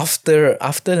night? Was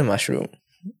after the mushroom.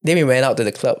 Then we went out to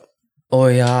the club. Oh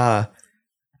yeah.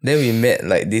 Then we met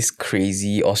like this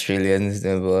crazy Australians,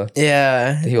 remember?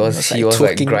 Yeah. He was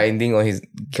like grinding on he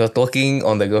was talking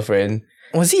on the girlfriend.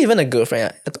 Was he even a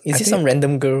girlfriend? Is he some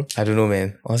random girl? I don't know,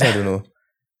 man. Honestly, I don't know.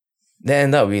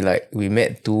 Then ended up we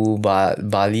met 2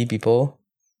 Bali people.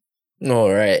 Oh,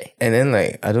 right. And then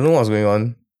like I don't know what was going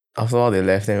on. After all they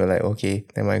left, then we were like, okay,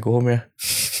 then I go home, yeah.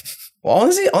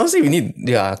 Well, honestly, we need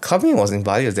clubbing was in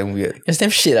Bali, it was damn weird. It's damn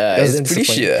shit. It was pretty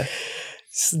shit.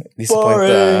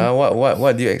 Disappointed.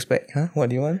 What do you expect? Huh? What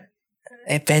do you want?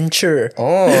 Adventure.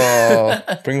 Oh,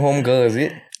 bring home girl, is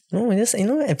it? No, just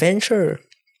adventure.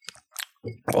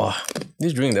 Wow,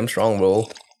 this drink damn strong, bro.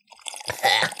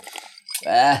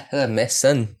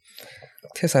 Medicine.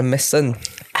 Tastes like medicine.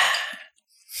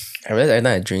 I realize every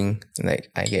time I drink, like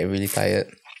I get really tired.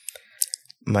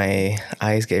 My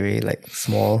eyes get really like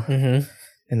small, and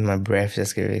my breath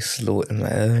just get really slow. I'm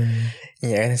like,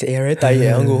 yeah, and I say, very tired.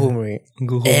 I want to go home, right?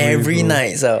 Go home every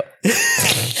night, so.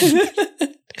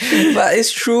 But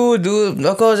it's true, dude.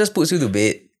 Alcohol just puts you to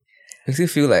bed. Makes you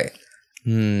feel like,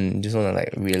 just want to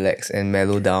like relax and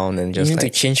mellow down and just you need to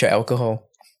change your alcohol.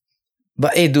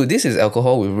 But hey, dude, this is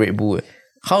alcohol with Red Bull.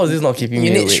 How is this not keeping me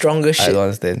awake? You need stronger shit. I don't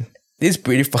understand. This is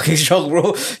pretty fucking strong,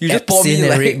 bro. You just pour me Epsin and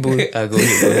like Red Bull. go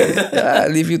ahead.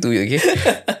 I'll leave you to it, okay?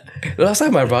 Last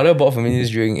time my brother bought for me this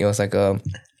drink, it was like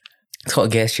it's called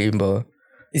gas chamber.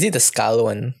 Is it the skull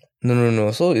one?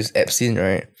 No. So it's absinthe,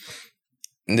 right?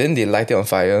 And then they light it on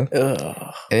fire.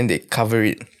 Ugh. And then they cover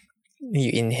it.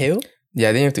 You inhale?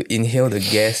 Yeah, then you have to inhale the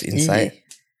gas inside.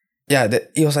 Yeah,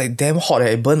 it was like damn hot.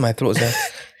 It burned my throat. Then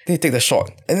you take the shot.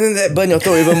 And then that burned your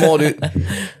throat even more, dude.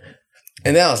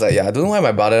 And then I was like, yeah, I don't know why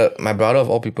my brother of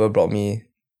all people brought me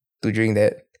to drink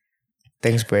that.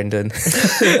 Thanks, Brandon.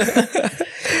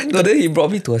 No, then he brought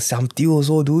me to a Samtiu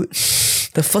also, dude.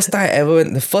 The first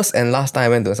and last time I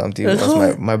went to a Samtiu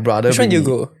was my brother. Which one did you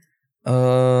go?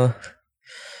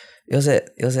 It was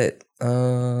at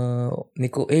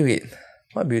Nico. Wait,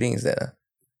 what building is that?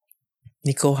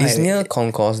 Nico It's High. near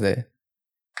Concourse there.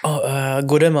 Oh,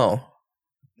 Golden Mile.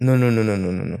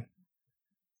 No.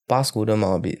 Past Golden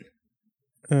Mile a bit.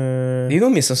 You know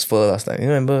Mrs. Fur last time? You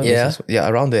remember? Yeah. Mrs. Yeah,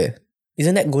 around there.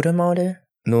 Isn't that Golden Mile there?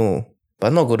 No,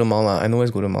 but not Golden Mile lah. I know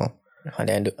where's Golden Mile. I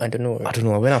don't know. I don't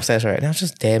know. I went upstairs, right? And I was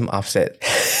just damn upset.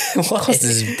 Because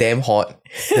it's damn hot.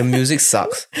 The music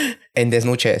sucks. And there's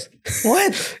no chairs.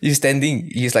 What? You're standing.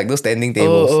 It's like those standing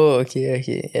tables. Oh,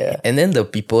 okay, yeah. And then the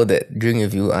people that drink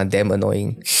with you are damn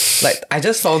annoying. Like, I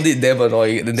just found it damn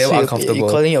annoying. Damn So uncomfortable. you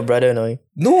calling your brother annoying?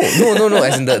 No.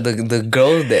 As in the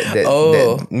girl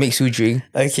that makes you drink.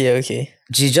 Okay.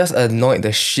 She just annoyed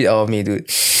the shit out of me, dude.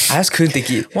 I just couldn't take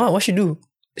it. What she do?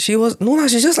 She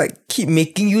just like keep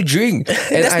making you drink.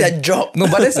 And That's their job. No,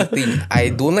 but that's the thing. I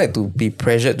don't like to be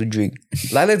pressured to drink.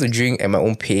 I like to drink at my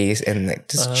own pace and like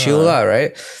just chill lah,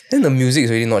 right? Then the music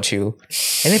is really not chill.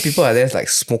 And then people are there like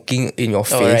smoking in your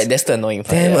face. Alright, that's the annoying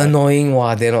part. Damn annoying.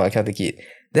 Wow, then I can't take it.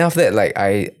 Then after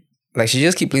that, she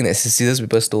just keep playing that scissors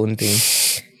paper stone thing.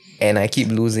 And I keep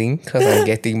losing because I'm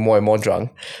getting more and more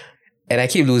drunk. And I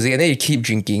keep losing and then you keep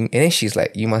drinking. And then she's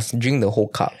like, you must drink the whole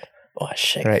cup. Oh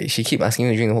shit. Right, she keep asking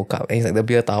me to drink the whole cup, and it's like the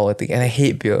beer tower thing, and I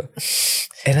hate beer.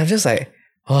 And I'm just like,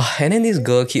 oh, and then this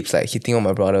girl keeps like hitting on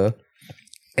my brother,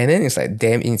 and then it's like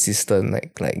damn insistent,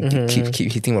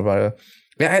 keep hitting my brother.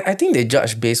 Yeah, I think they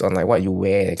judge based on like what you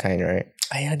wear, that kind, right?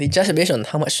 Yeah, they judge based on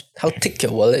how thick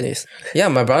your wallet is. Yeah,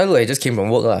 my brother like just came from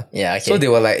work lah. Yeah, okay. So they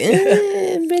were like,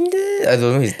 Brandon. I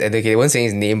don't know they weren't saying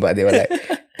his name, but they were like,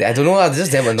 I don't know lah,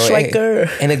 just damn annoying. Striker.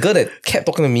 And the girl that kept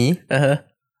talking to me.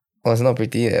 Was not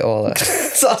pretty at all.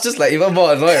 So I was just like even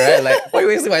more annoyed, right? Like, why are you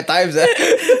wasting my time, sir?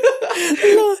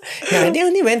 Yeah, I think I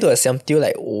only went to a Samtiu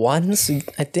like once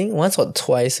or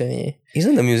twice only.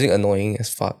 Isn't the music annoying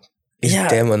as fuck? It's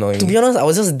damn annoying. To be honest, I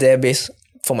was just there based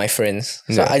for my friends.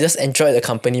 So Yeah. I just enjoyed the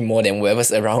company more than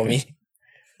whoever's around me.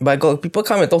 But got people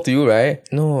come and talk to you, right?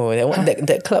 No,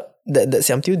 that club, that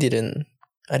Samtiu didn't.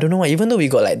 I don't know why. Even though we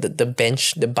got like the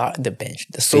bench, the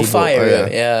sofa Table, area.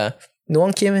 yeah. Yeah. No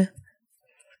one came eh?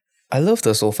 I love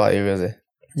the sofa areas.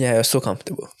 Yeah, it was so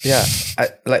comfortable. Yeah, I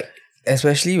like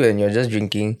especially when you're just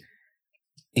drinking,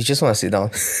 you just want to sit down.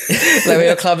 Like when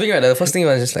you're clubbing, right? The first thing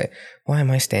was just like, why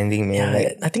am I standing, man? Yeah,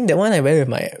 Like, I think that one I went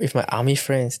with my army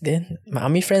friends. Then my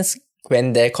army friends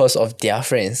went there because of their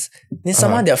friends. Then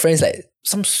somehow their friends, like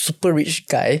some super rich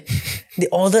guy, they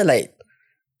ordered like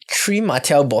 3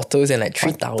 Martell bottles and like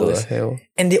 3 towels. the hell?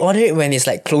 And they ordered it when it's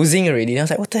like closing already. And I was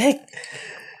like, what the heck?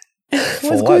 What's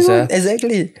what, going sia? on?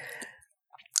 Exactly.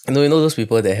 No, you know those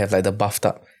people that have like the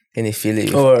bathtub and they fill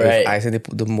it with right. ice and they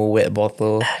put the Moet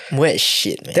bottle. Wet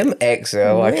shit, man. Them eggs,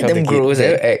 I Moet, can't them take it. gross,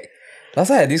 Them eh. egg. Last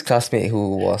time I had this classmate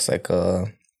who was like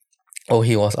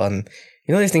he was on,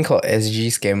 you know this thing called SG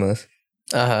scammers?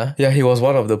 Uh-huh. Yeah, he was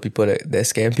one of the people that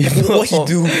scam people. What he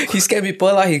do? He scam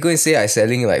people lah. He go and say I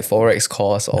selling like Forex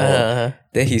course or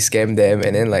then he scammed them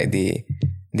and then like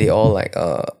they all like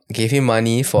gave him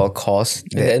money for a course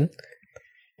And that then?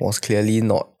 was clearly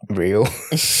not real.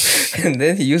 And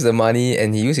then he used the money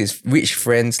and he used his rich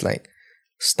friends like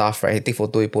stuff, right? He take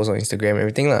photo, he post on Instagram,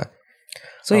 everything lah.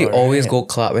 So he always go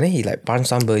club and then he like punch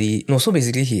somebody. No, so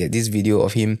basically he had this video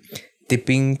of him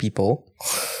tipping people.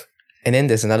 And then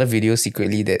there's another video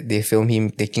secretly that they film him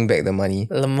taking back the money.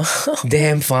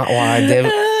 Damn fun. Wow,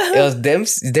 it was damn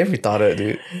retarded,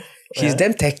 dude. He's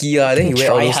damn tacky lah. Then he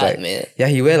wear all Try those hard, like man. yeah,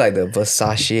 he wear like the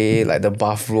Versace, like the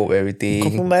bathrobe, everything.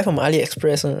 Confirm buy from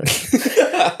AliExpress.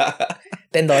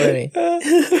 $10 man.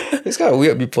 This kind of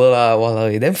weird people lah.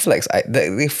 Walao, they flex.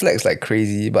 They flex like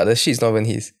crazy, but the shit's not even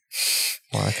his.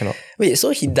 Wow, I cannot. Wait, so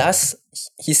he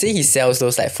say he sells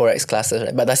those like Forex classes,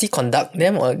 right? But does he conduct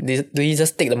them or do he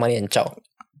just take the money and chow?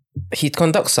 He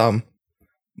conducts some,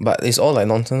 but it's all like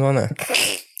nonsense one lah.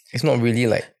 It's not really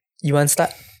like You want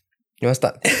start? You want to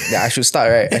start? Yeah, I should start,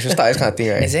 right? I should start this kind of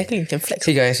thing, right? Exactly, you can flex.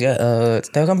 Hey guys,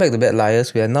 welcome back to Bad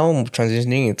Liars. We are now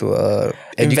transitioning into a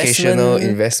educational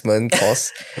investment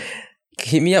course.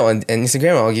 Hit me up on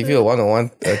Instagram. I'll give you a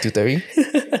one-on-one tutoring.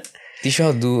 Teach you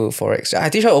how to do Forex. I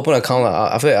teach you how to open an account.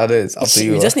 After that, other it's up to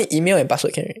you. We just need email and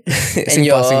password, can we?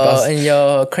 Singpass. And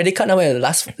your credit card number, the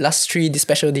last three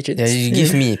special digits. Yeah, you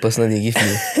give me personally. Give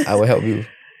me. I will help you.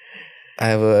 I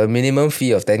have a minimum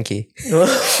fee of 10k.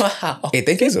 Wow. Hey,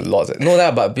 10k is a lot.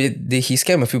 No, but he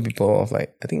scammed a few people of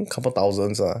like, I think a couple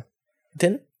thousands.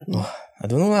 Then? I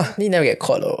don't know. He never get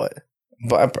caught or what?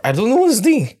 But I don't know what's the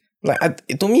thing. Like,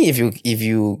 to me, if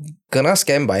you gonna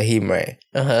scam by him, right?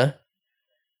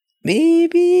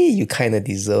 Maybe you kind of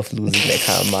deserve losing that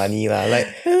kind of money.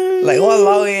 Like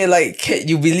walao, like,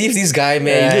 you believe this guy,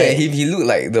 man. Right. You look at him, he look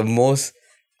like the most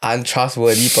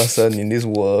untrustworthy person in this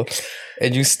world.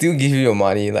 And you still give him your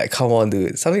money. Like, come on,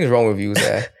 dude. Something's wrong with you,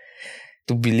 sir.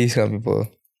 To believe some people.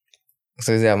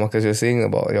 So, yeah, Marcus, you're saying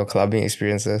about your clubbing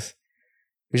experiences.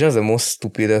 Which was the most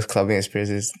stupidest clubbing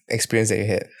experience that you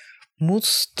had?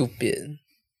 Most stupid?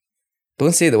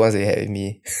 Don't say the ones that you had with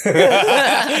me.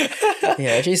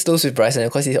 Yeah, actually it's those with Bryson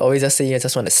because he always just say I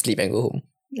just want to sleep and go home.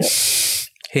 Yeah.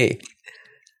 Hey,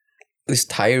 it's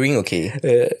tiring, okay?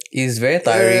 It's very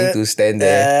tiring to stand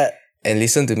there and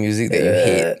listen to music that you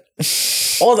hate.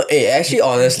 Actually,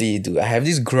 honestly, dude, I have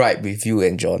this gripe with you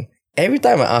and John. Every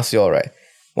time I ask y'all, right,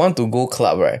 want to go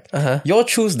club, right? Y'all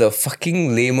choose the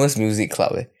fucking lamest music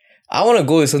club. I want to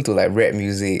go listen to like rap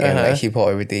music and like hip hop,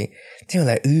 everything. Then you're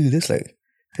like,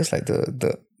 that's like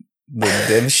the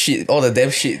damn shit, all the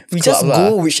damn shit. We just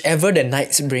go whichever the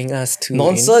nights bring us to.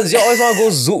 Nonsense. You always want to go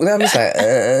Zouk. Then I'm just like,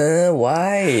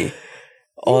 why?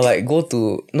 Or like go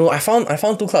to I found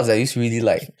two clubs that I used to really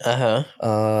like.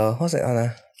 What's that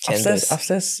one?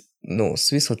 Upstairs. No,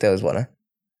 Swiss Hotel is what?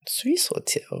 Swiss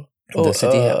Hotel. The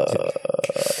city.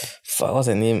 Fuck, what's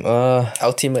the name?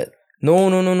 Ultimate.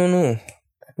 No.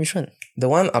 Which one? The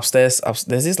one upstairs.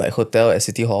 There's this like hotel at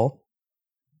City Hall.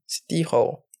 City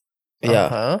Hall.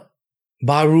 Yeah.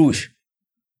 Bar Rouge.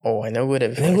 Oh, I never go there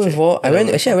before. Never go before. I went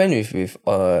with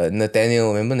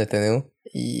Nathaniel. Remember Nathaniel?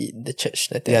 The church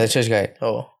Nathaniel. Yeah, the church guy.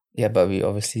 Oh. Yeah, but we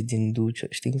obviously didn't do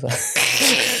church things. That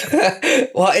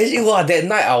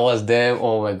night I was damn.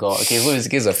 Oh my god. Okay, so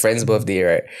it's a friend's birthday,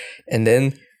 right? And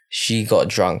then she got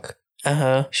drunk.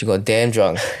 She got damn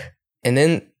drunk. And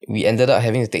then we ended up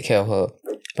having to take care of her.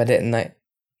 But that night,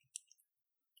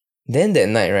 right,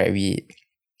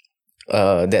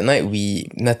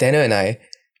 Nathaniel and I,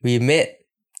 we met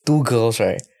two girls,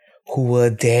 right, who were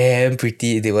damn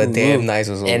pretty. They were damn nice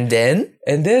also. And then,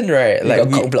 right, like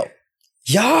we got cock blocked.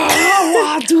 Yeah,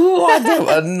 wow, dude, what damn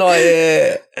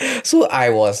annoying. So I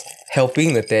was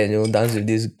helping Nathaniel dance with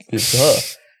her.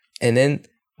 And then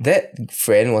that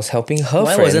friend was helping her friend.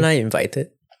 Why wasn't I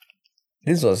invited?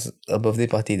 This was a birthday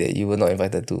party that you were not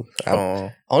invited to.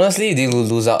 Honestly, you didn't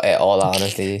lose out at all,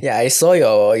 honestly. Yeah, I saw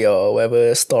your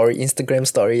whatever story, Instagram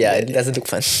story. Yeah, it doesn't look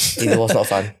fun. It was not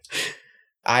fun.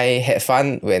 I had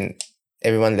fun when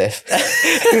everyone left.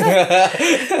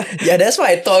 Yeah, that's what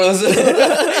I thought also.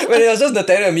 When it was just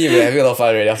Nathaniel and me, we were having a lot of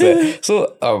fun already after that.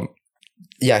 So, I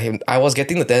was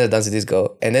getting Nathaniel to dance with this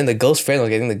girl, and then the girl's friend was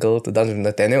getting the girl to dance with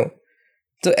Nathaniel.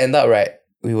 So end up, right,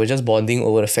 we were just bonding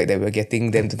over the fact that we were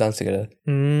getting them to dance together.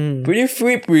 Pretty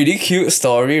sweet, pretty cute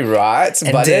story, right?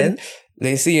 But then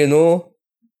next thing you know,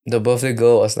 the birthday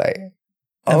girl was like,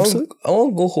 I want to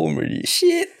go home already.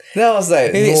 Shit. Then I was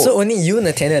like, wait, so only you,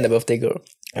 Nathaniel, and the birthday girl?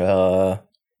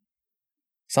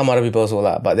 Some other people also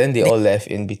lah, but then they all left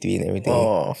in between everything.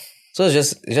 So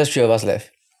it's just three of us left.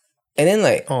 And then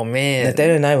like, oh man,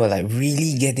 Nathaniel and I were like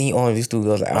really getting on with these two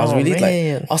girls. Like, I was really like,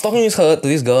 I was talking to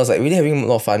these girls, like really having a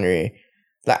lot of fun already.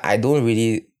 Like, I don't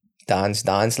really dance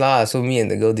lah. So me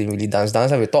and the girl didn't really dance lah.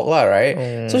 We talk lah,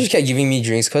 right? So she kept giving me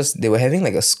drinks because they were having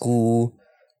like a school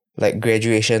like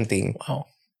graduation thing. Wow.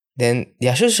 Then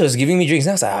she was giving me drinks.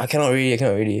 And I was like, I cannot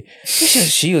really.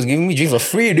 She was giving me drinks for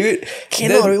free, dude.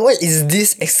 What is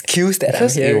this excuse that I'm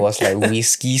hearing? It was like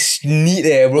whiskey neat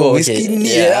bro. Whiskey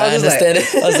neat. Yeah, I understand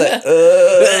it. I was like,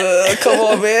 come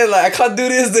on, man. Like, I can't do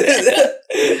this, dude.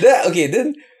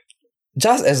 Then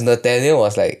just as Nathaniel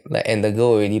was like, and the girl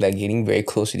already like getting very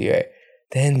close with you, right?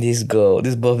 Then this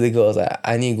birthday girl was like,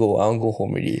 I need to go. I want to go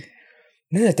home already.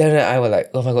 Then Nathaniel and I were like,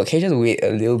 oh my god, can you just wait a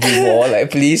little bit more?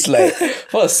 Like, please, like,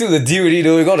 want to seal the deal already,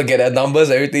 though. We got to get our numbers,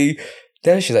 everything.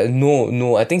 Then she's like,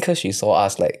 no. I think because she saw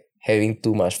us like having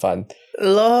too much fun.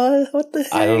 Lol, what the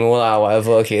heck? I don't know lah,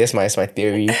 whatever. Okay, that's my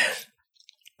theory.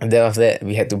 And then after that,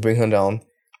 we had to bring her down.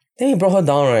 Then we brought her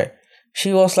down, right?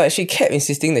 She was like, she kept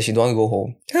insisting that she don't want to go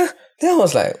home. Then I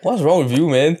was like, what's wrong with you,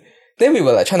 man? Then we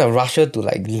were like trying to rush her to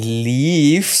like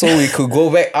leave so we could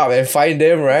go back up and find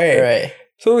them, right? Right.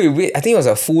 So we wait. I think it was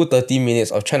a full 30 minutes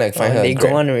of trying to find her. They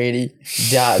gone already.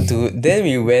 Yeah, dude. Then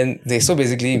we went. So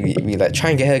basically, we like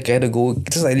try and get her to go.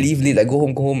 Just like leave, like go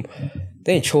home.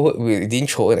 Then we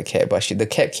didn't throw her in the cab, but the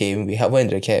cab came. We helped her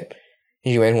into the cab.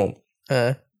 And she went home.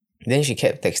 Then she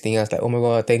kept texting us like, "Oh my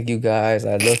god, thank you guys.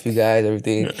 I love you guys.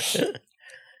 Everything."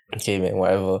 Okay, man,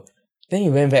 whatever. Then we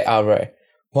went back out, right?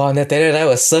 Wow, Nathaniel and I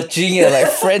were searching and like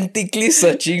frantically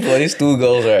searching for these two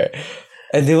girls, right?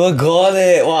 And they were gone.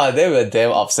 Wow, then we were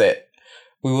damn upset.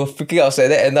 We were freaking upset.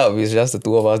 Then ended up with just the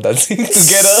two of us dancing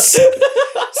together.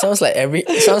 Sounds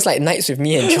like nights with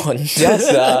me and John. Yes,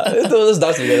 they told us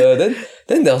dance together.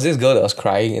 Then there was this girl that was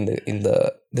crying in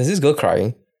the there's this girl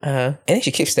crying. And then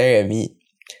she kept staring at me.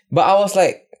 But I was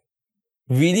like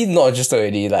really not interested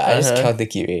already. Like I just can't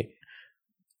take it away.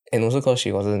 And also because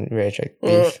she wasn't very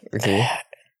attractive. Okay.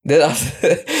 Then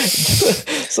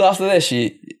after that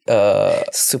she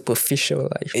superficial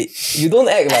life. You don't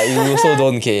act like you also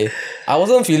don't, okay? I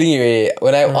wasn't feeling it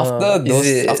when after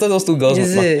those two girls.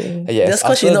 Is it? Yes. That's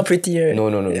because she's not pretty, right?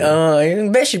 No. I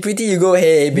bet she's pretty. You go,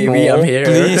 hey baby, No, I'm here.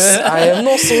 Please, I am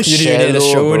not so shallow, the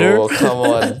shoulder? bro. Come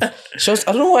on. I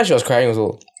don't know why she was crying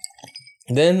also.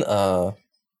 Then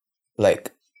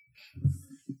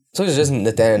so it's just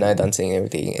Nathaniel and I dancing and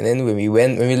everything. And then when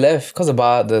we left, because the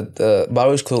bar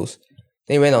was closed.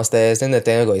 Then we went downstairs, then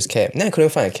Nathaniel got his cab. Then I couldn't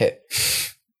find a cab.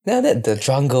 Then after that, the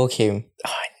drunk girl came.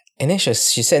 And then she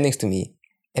sat next to me.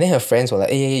 And then her friends were like,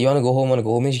 hey, you want to go home?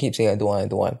 And she keeps saying, I don't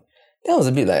want. Then I was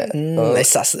a bit like... like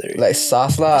sus. Like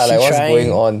sus lah, like what's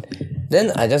going on?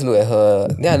 Then I just look at her.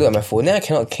 Then I look at my phone. Then I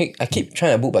keep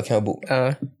trying to book, but I cannot book.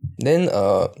 Then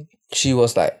she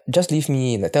was like, just leave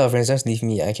me. Like, tell her friends, just leave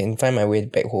me. I can find my way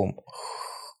back home.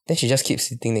 Then she just keeps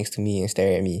sitting next to me and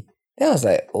staring at me. Then I was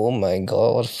like, oh my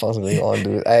god, what the fuck's going on,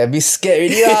 dude? I a bit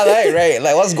scared already lah, right?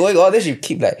 Like, what's going on? Then she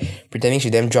keep like pretending she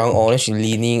damn drunk or then she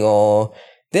leaning or...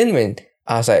 Then when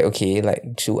I was like, okay, like,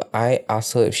 should I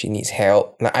ask her if she needs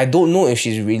help? Like, I don't know if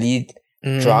she's really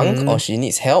drunk or she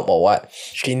needs help or what.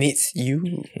 She needs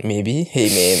you. Maybe. Hey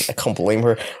man, I can't blame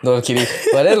her. No, I'm kidding.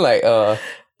 But then like,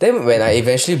 then when I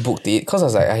eventually booked it, cause I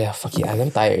was like, fuck it,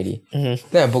 I'm tired already.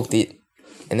 Then I booked it.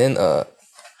 And then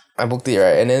I booked it,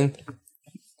 right? And then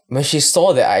when she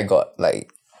saw that I got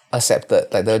like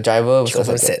accepted, like the driver was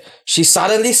accepted, she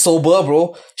suddenly sober,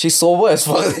 bro. She's sober as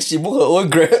fuck. She booked her own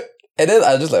Grab. And then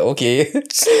I was just like, okay.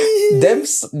 damn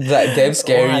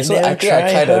scary. Oh, so I think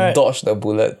I kind of dodged the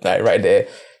bullet like right there.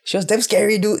 She was damn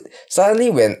scary, dude.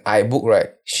 Suddenly when I booked, right,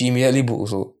 she immediately booked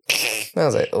also. And I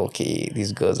was like, okay,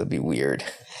 these girls a bit weird.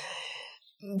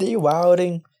 They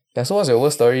wilding. Yeah, so what's your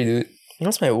worst story, dude?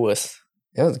 What's my worst?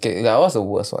 What's the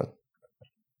worst one?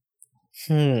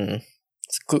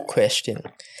 It's a good question.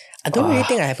 I don't really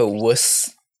think I have a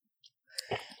worst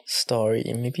story.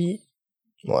 Maybe...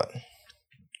 What?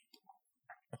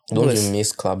 Don't you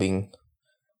miss clubbing?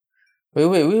 Wait,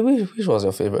 which was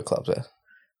your favourite club there?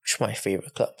 Which my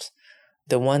favourite clubs?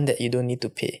 The one that you don't need to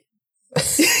pay.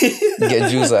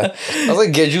 Get Juice, I was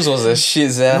like, Get Juice was the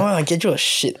shit, No, Get Juice was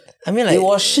shit. I mean, like... It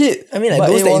was shit. I mean, like,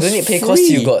 those that you don't need to pay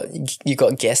because you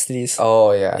got guest list.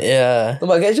 Oh, yeah. Yeah. No,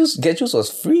 but Get Juice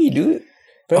was free, dude.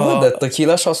 Remember the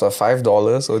tequila shots were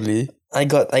 $5 only? I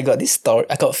got this story.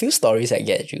 I got a few stories at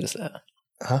Get Juice.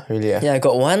 Huh? Really? Yeah, I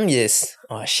got one is...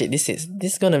 Oh shit, this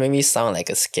is gonna make me sound like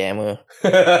a scammer.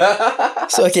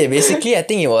 So okay, basically I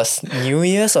think it was New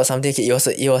Year's or something.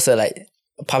 It was a like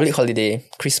public holiday,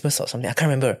 Christmas or something. I can't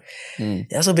remember.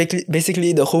 Yeah, so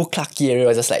basically the whole Clarke Quay area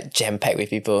was just like jam-packed with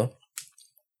people.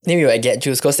 Then we were at Get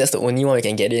Juice because that's the only one we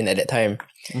can get in at that time.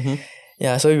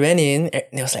 Yeah, so we went in.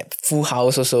 There was like full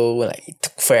house also. Like it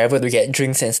took forever to get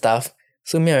drinks and stuff.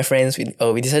 So me and my friends,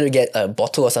 we decided to get a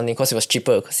bottle or something because it was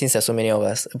cheaper since there's so many of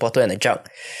us. A bottle and a jug.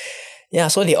 Yeah,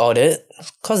 so they ordered.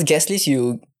 Because guest list,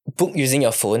 you book using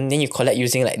your phone. Then you collect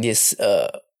using like this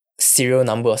serial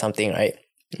number or something, right?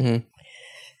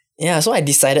 Yeah, so I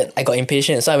decided, I got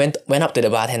impatient. So I went up to the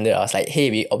bartender. I was like,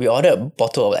 hey, we ordered a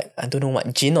bottle of like, I don't know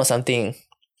what, gin or something.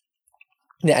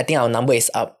 Then I think our number is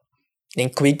up. Then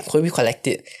could we collect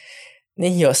it?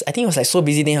 Then I think he was like so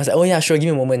busy. Then he was like, oh yeah, sure,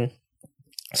 give me a moment.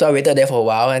 So I waited there for a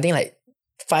while. I think like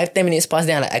 5-10 minutes passed.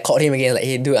 Then I called him again, like,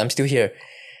 hey dude, I'm still here.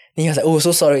 Then he was like, oh,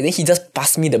 so sorry. Then he just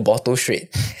passed me the bottle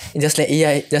straight. He just like,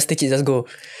 yeah, just take it, just go.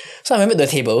 So I went back to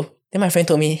the table. Then my friend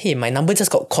told me, hey, my number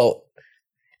just got called.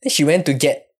 Then she went to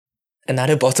get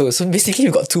another bottle. So basically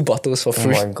we got 2 bottles for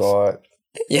free. Oh my god.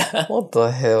 Yeah. What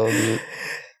the hell, dude?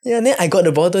 Yeah, then I got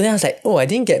the bottle. Then I was like, oh, I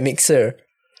didn't get mixer.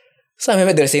 So I went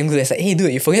back to the same dude. I was like, hey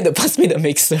dude, you forget to pass me the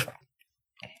mixer.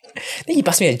 Then he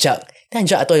passed me a jug. Then a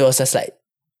jug, I thought it was just like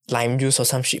lime juice or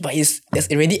some shit, but there's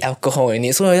already alcohol in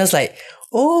it. So I was just like,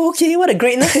 oh, okay, what a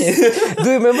great night. Do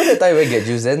you remember that time we get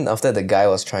juice? Then after the guy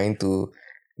was trying to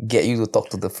get you to talk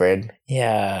to the friend.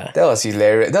 Yeah. That was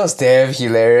hilarious. That was damn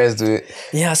hilarious, dude.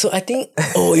 Yeah, so I think,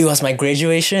 it was my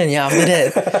graduation. Yeah, after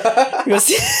that, we were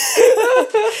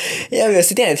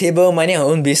sitting at a table, minding our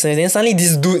own business. Then suddenly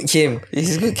this dude came.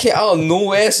 This dude came out of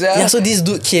nowhere, yeah. Yeah, so this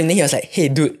dude came. Then he was like, hey,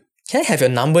 dude, can I have your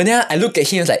number? Then I looked at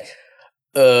him, I was like,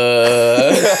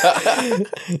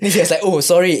 Then he was like, oh,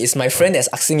 sorry, it's my friend that's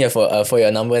asking you for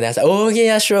your number. Then I was like, oh, okay,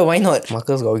 yeah, sure, why not?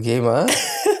 Marcus got game, huh?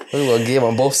 We got game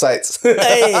on both sides.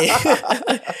 Hey.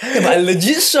 Yeah, but I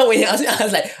legit shocked when he asked me. I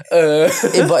was like,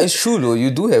 Hey, but it's true though, you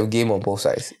do have game on both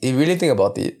sides. If you really think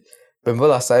about it, remember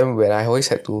last time when I always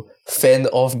had to fend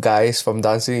off guys from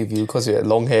dancing with you because you had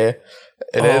long hair?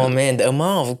 And man, the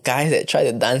amount of guys that try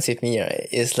to dance with me, right,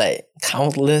 is like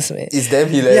countless, man. It's damn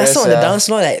hilarious. Yeah, so on the dance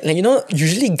floor, like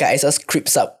usually guys just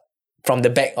creeps up from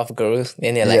the back of girls,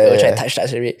 and they're like, try to touch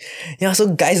a bit. Yeah, so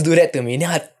guys do that to me.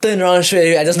 Then I turn around straight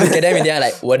away, I just look at them and they're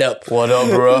like, what up? What up,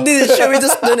 bro? They straight away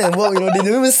just turn and walk, they don't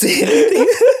even say anything.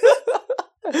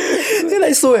 They're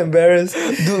like so embarrassed.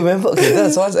 Dude, remember,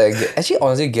 that's once actually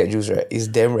honestly Get Juice, right, is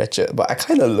damn ratchet, but I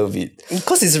kind of love it.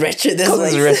 Because it's ratchet, that's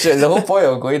Because it's ratchet. The whole point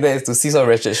of going there is to see some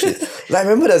ratchet shit. Like, I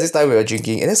remember there was this time we were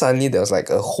drinking, and then suddenly there was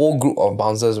like a whole group of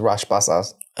bouncers rush past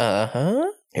us. Uh-huh.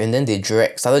 And then they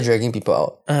started dragging people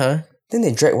out. Uh-huh. Then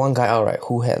they dragged one guy out, right,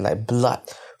 who had like blood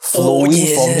flowing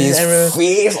from his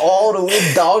face all the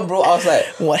way down, bro. I was like,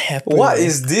 what happened? What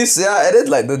is this? Yeah, and then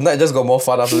like the night just got more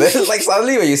fun after that. Like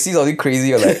suddenly when you see something crazy,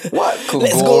 you're like, what could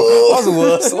go? What's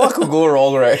worse? What could go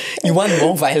wrong, right? You want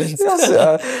more violence?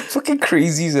 Fucking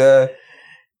crazy, yeah.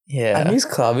 Yeah. I miss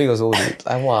clubbing also, dude.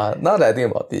 Like, wow, now that I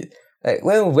think about it, like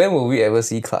when will we ever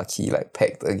see Clarke Quay like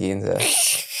packed again?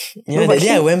 Yeah, the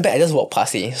day I went back, I just walked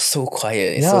past it. It's so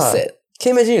quiet. It's so sad.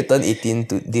 Can you imagine you turn 18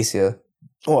 this year?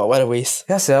 Oh, what a waste.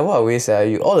 Yeah, sir, what a waste,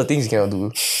 sir. All the things you cannot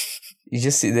do. You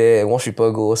just sit there and watch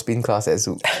people go spin class at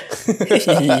Zouk.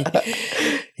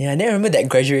 Yeah, and then I remember that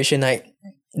graduation night,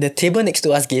 the table next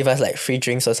to us gave us like free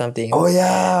drinks or something. Oh,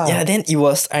 yeah. Yeah, then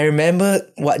I remember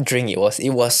what drink it was. It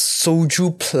was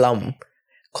soju plum.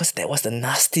 Because that was the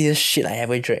nastiest shit I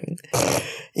ever drank.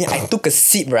 Yeah, I took a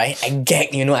sip, right? I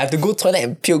gagged, I have to go toilet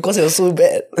and puke because it was so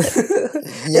bad.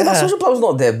 Yeah, but soju plum's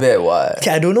not that bad, what?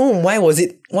 Okay, I don't know why was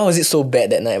it so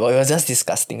bad that night, but it was just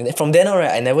disgusting. From then on,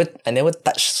 right, I never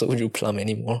touched soju plum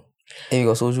anymore. If you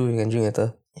got soju, you can drink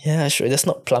later. Yeah, sure. That's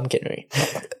not plum can, right?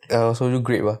 Soju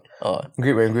grape,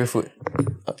 grape and grapefruit.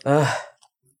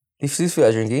 You still feel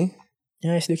like drinking?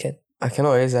 Yeah, I still can. I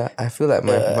cannot raise that. I feel like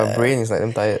my brain is like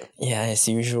I'm tired. Yeah, as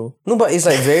usual. No, but it's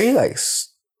like very like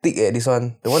thick this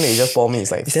one. The one that you just pour me is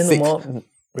like is there thick. No more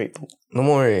Red Bull? No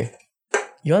more already.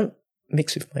 You want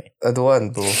mix with mine? I don't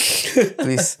want, bro.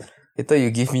 Please. Later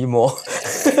you give me more.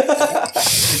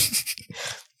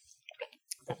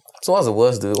 So what's the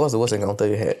worst, dude? What's the worst encounter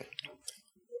you had?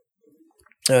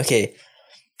 Okay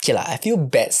lah, I feel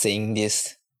bad saying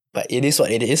this, but it is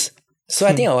what it is. So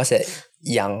I think I was at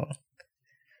Young.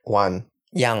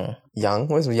 Young.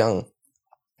 Where's Young?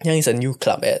 Young is a new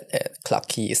club at Clarke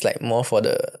Quay. It's like more for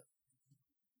the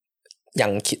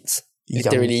young kids.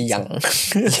 Literally young.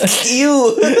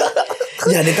 Ew!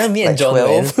 Yeah, the time me and like John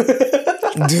 12?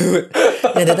 went. Dude.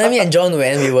 Yeah, the time me and John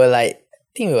went, we were like, I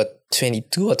think we were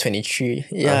 22 or 23.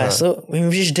 Yeah, so when we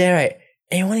reached there, right,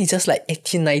 everyone is just like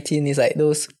 18, 19. It's like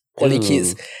those poly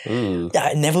kids. Ooh. Yeah,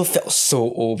 I never felt so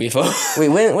old before. Wait,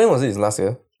 when was it? Last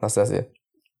year? Last year?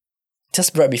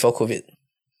 Just right before COVID.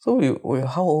 So we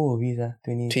how old were we?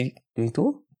 22?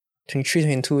 23,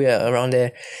 22, yeah, around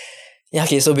there. Yeah,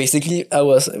 okay, so basically we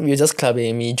were just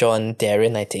clubbing, me, John,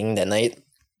 Darren, I think, that night.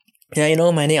 Yeah,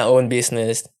 minding our own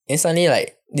business. And suddenly,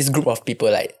 like, this group of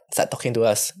people, like, start talking to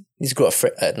us. This group of,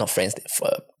 not friends,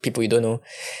 people you don't know.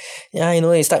 Yeah,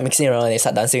 they start mixing around, they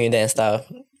start dancing with them and stuff.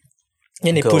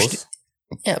 Then they pushed...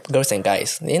 Yeah, girls and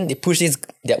guys. Then they pushed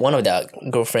one of their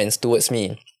girlfriends towards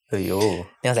me. Ayo.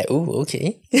 Then I was like, oh,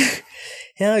 okay.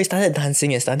 Yeah, we started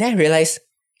dancing and stuff. Then I realized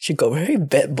she got very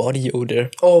bad body odor.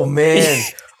 Oh, man.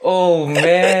 Oh,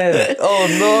 man. Oh,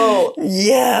 no.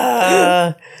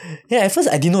 Yeah. Yeah, at first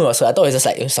I didn't know. So I thought it was just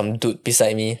like some dude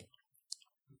beside me.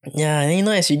 Yeah, and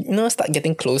as we start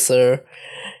getting closer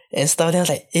and stuff, then I was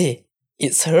like, hey,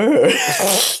 it's her.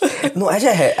 No, actually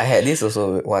I had this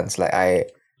also once. Like I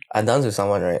danced with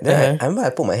someone, right? Then I remember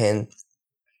I put my hand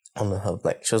on her,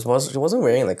 like she wasn't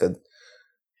wearing like a...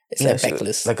 It's like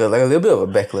backless. Like a little bit of a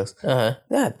backless. Uh-huh.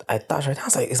 Yeah, I touched her. I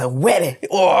was like, it's like wet.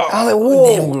 Oh, I was like,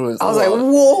 whoa. Damn gross. I was like,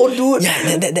 whoa, dude.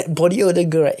 Yeah, that body odor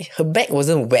girl, right? Her back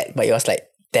wasn't wet, but it was like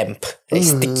damp, like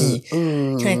sticky.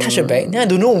 Can I touch the bag? Then I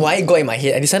don't know why it got in my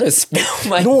head. I decided to smell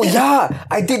my No, yeah,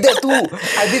 I did that too.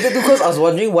 I did that too because I was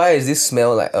wondering why is this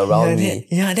smell like around me.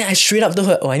 Then I straight up to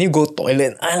her, I need to go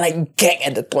toilet. I like gag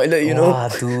at the toilet, you know. Wow,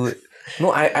 dude.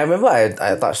 No, I remember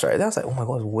I touched, right? Then I was like, oh my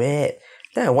god, it's wet.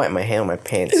 Then I wiped my hand on my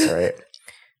pants, right?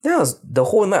 Then the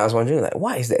whole night I was wondering like,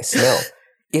 what is that smell?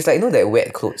 It's like, that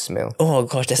wet clothes smell. Oh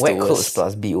gosh, that's wet the worst. clothes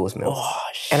plus BO smell. Oh,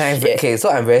 and so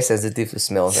I'm very sensitive to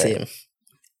smells, Same. right?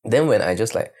 Then when I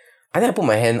just like, I think I put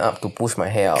my hand up to push my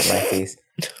hair out of my face.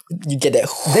 You get that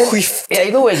whiff. Yeah,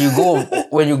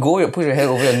 when you push your hand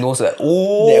over your nose, like,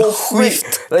 oh, that whiff.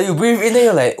 Like you breathe in, then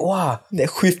you're like, wow. That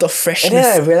whiff of freshness. And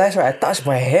then I realized, right, I touched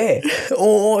my hair.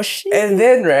 Oh shit. And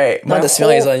then, right, now the smell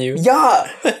is on you.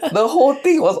 Yeah, the whole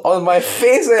thing was on my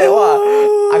face. Wow.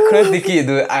 I couldn't take it,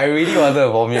 dude. I really wanted to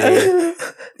vomit.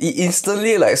 It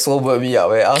instantly like sobered me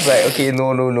up. I was like, okay,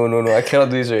 no, I cannot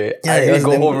do this. Right? Yeah, I need to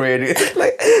go home already.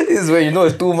 Like, this is where you know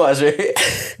it's too much. Right?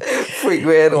 Freak,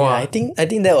 man. Yeah, I think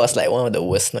that was like one of the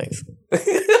worst nights. I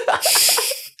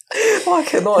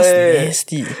cannot. That's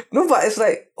nasty. No, but it's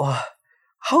like, wow,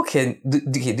 how can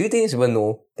do you think these people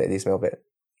know that they smell bad?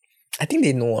 I think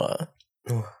they know.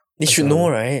 Oh, they should know,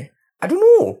 right? I don't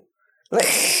know. Like,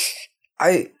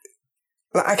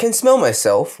 I can smell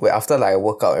myself where after like I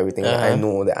work out everything, I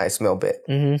know that I smell bad.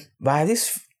 Mm-hmm. But I have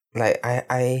this like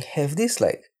I have this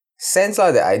like sense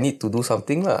that I need to do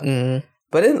something . Mm-hmm.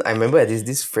 But then I remember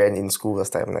this friend in school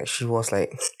last time, like she was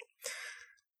like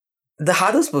the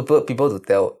hardest people to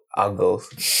tell are girls.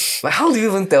 Like how do you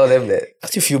even tell them that?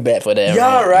 Because you feel bad for them.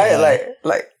 Yeah, right? Yeah.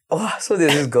 Like oh, so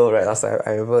there's this girl right last time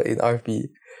I remember in RP.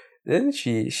 Then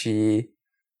she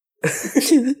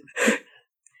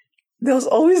there was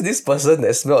always this person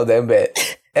that smelled damn bad.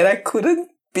 And I couldn't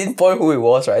pinpoint who it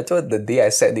was, right? Until the day I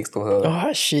sat next to her.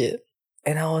 Oh shit.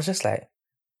 And I was just like,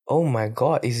 oh my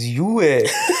god, it's you .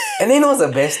 And then what's the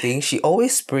best thing? She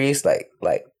always sprays like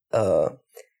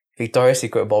Victoria's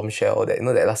Secret bombshell that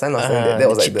that last time that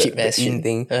was like the in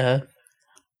thing. Uh-huh.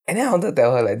 And then I wanted to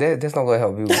tell her like that's not gonna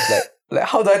help you. like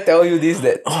how do I tell you this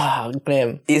that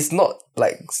damn. It's not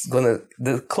like the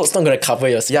clothes. It's not gonna cover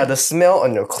your skin. Yeah, the smell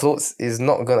on your clothes is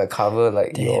not gonna cover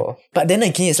like damn. your. But then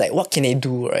again, it's like what can they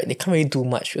do, right? They can't really do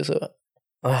much also.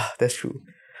 That's true.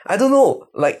 I don't know.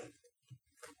 Like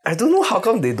I don't know how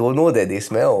come they don't know that they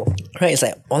smell. Right, it's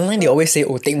like online they always say,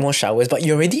 take more showers, but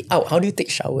you're already out. How do you take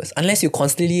showers? Unless you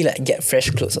constantly like get fresh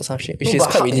clothes or some shit, which is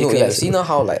quite ridiculous. See now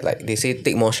how like they say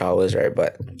take more showers, right?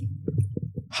 But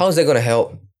how is that gonna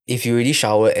help if you already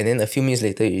shower and then a few minutes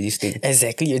later you already stink?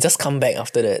 Exactly, you just come back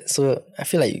after that. So I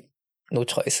feel like no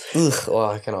choice. Ugh,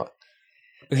 I cannot.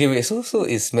 Okay, wait. So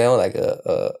it smell like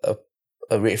a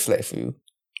red flag for you?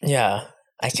 Yeah.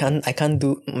 I can't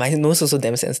do, my nose also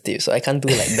damn sensitive, so I can't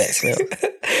do like bad smell.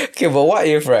 Okay, but what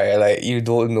if, right, like you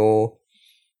don't know,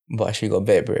 but she got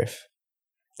bad breath?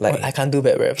 Like I can't do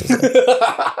bad breath.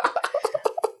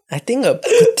 I think a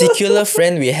particular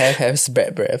friend we have has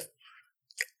bad breath.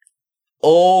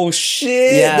 Oh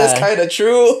shit, yeah. That's kind of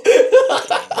true.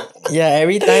 Yeah,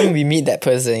 every time we meet that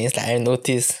person, it's like I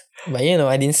notice. But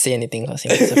I didn't say anything because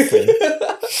he's a friend.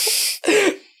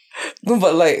 No,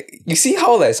 but like, you see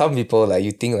how like some people like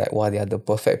you think like, wow, they are the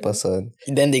perfect person.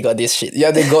 Then they got this shit. Yeah,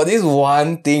 they got this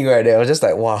one thing right there. I was just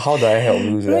like, wow, how do I help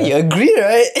you? Right, you agree,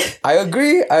 right? I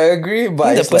agree,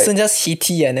 but the person just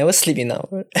heaty and never sleep enough.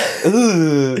 Wow,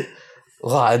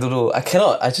 I don't know. I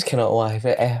just cannot. Wow,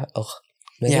 yeah,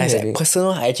 it's like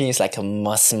personal hygiene is like a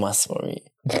must for me.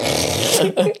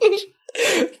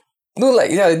 No,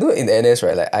 like, yeah, in NS,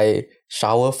 right, like I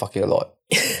shower fucking a lot.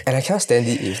 And I cannot stand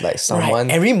it if like someone...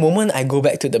 Right. Every moment I go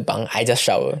back to the bunk, I just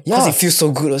shower. Because it feels so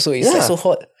good also. It's like so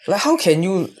hot. Like how can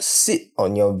you sit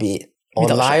on your bed or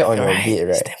lie on your bed, right?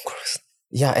 It's damn gross.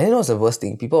 Yeah, and then what's the worst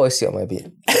thing? People always sit on my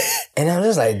bed. And I'm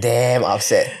just like damn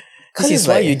upset. Because it's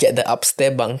why you get the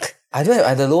upstairs bunk. I don't have, I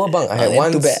had the lower bunk. I had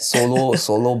one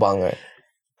solo bunk, right?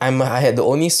 I had the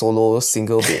only solo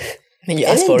single bed. Then you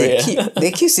ask for it.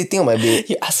 They keep sitting on my bed.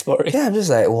 You ask for it. Then I'm just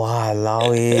like,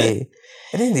 wow,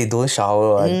 and then they don't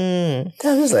shower. Then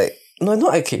I'm just like, no,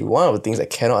 okay. One of the things I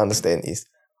cannot understand is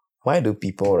why do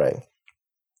people, right,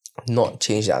 not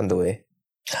change their underwear?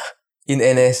 In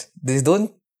NS,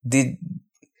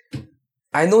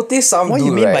 I noticed some what do,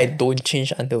 you mean right, by don't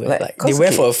change underwear? Like they cause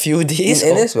wear for a few days?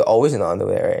 In NS, we're always in our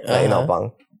underwear, right? Like in our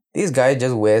bunk. This guy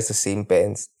just wears the same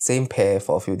pants, same pair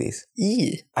for a few days.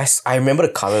 Eee. I remember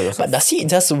the color. But does he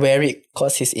just wear it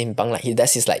cause he's in bunk? Like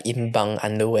that's his like in bunk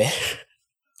underwear?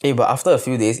 Hey, but after a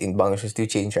few days in bunk, you should still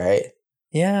change, right?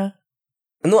 Yeah.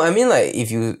 No, I mean like if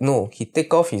he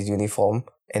take off his uniform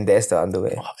and there's the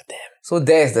underwear. Oh damn. So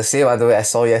there's the same underwear I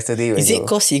saw yesterday. Is it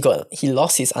because he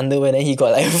lost his underwear and he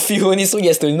got like a few only, so he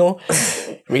has to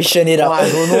ration it up? I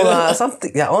don't know lah.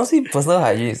 Something. Yeah, honestly, personal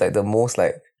hygiene is like the most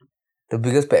like the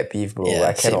biggest pet peeve, bro. Yeah,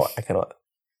 I cannot.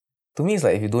 To me, it's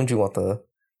like if you don't drink water,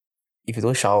 if you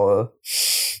don't shower,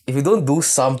 if you don't do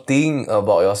something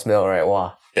about your smell, right?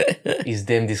 Wow, it's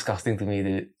damn disgusting to me,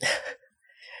 dude.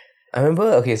 I remember.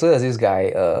 Okay, so there's this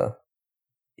guy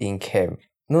in camp.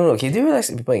 No. Okay, do you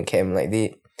realize people in camp like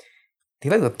they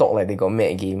like to talk like they got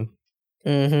mad game?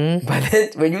 Mm-hmm. But then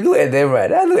when you look at them, right,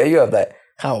 then I look at you, I'm like,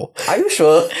 How? are you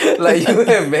sure? Like you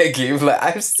have mad game? Like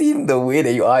I've seen the way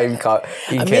that you are in camp.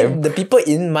 I mean, the people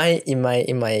in my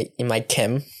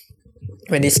camp,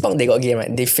 when they spoke, they got game,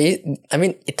 right? They face. I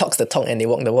mean, it talks the talk and they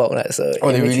walk the walk, right? So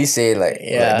they really say like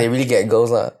they really get girls,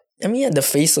 lah. I mean, yeah, the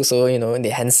face also,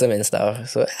 they're handsome and stuff.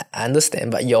 So I understand,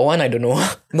 but your one, I don't know.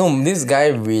 No, this guy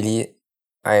really,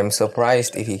 I am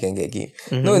surprised if he can get game.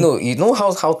 Mm-hmm. No, you know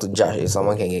how to judge if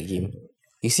someone can get game.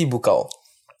 You see book out.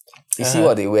 You see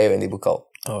what they wear when they book out.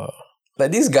 Oh.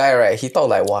 Like this guy, right? He thought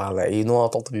like, wow, like you know how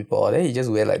to talk to people. Then he just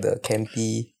wear like the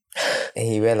campy, and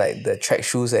he wear like the track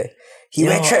shoes. He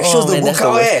wear track shoes to book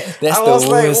out. I was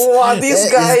like, wow,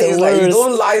 this guy is like, you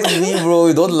don't lie to me, bro.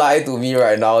 You don't lie to me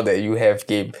right now that you have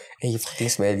game. And he's fucking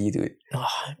smelly, dude.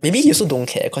 Maybe he also don't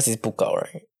care because it's book out,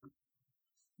 right?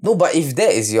 No, but if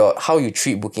that is how you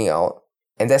treat booking out,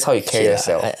 and that's how you carry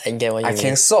yourself, I get what you mean.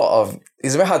 can sort of.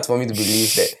 It's very hard for me to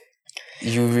believe that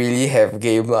you really have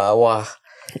game, lah. Wow.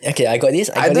 Okay, I got this.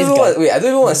 I don't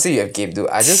even want to say you have game, dude.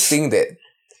 I just think that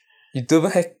you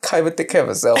can't even take care of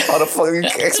yourself. How the fuck you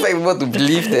expect people to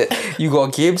believe that you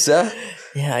got games, huh?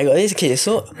 Yeah, I got this. Okay,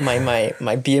 so my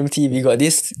BMT, we got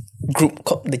this group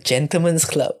called the Gentlemen's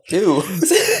Club. Ew.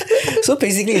 So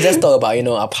basically, we just talk about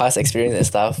our past experience and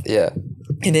stuff. Yeah.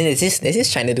 And then there's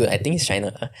this China dude. I think it's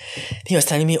China. He was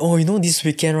telling me, this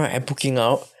weekend, right? I'm booking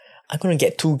out. I'm gonna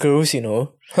get 2 girls,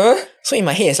 Huh? So in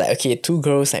my head, it's like, okay, 2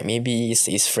 girls, like maybe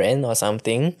his friend or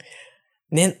something.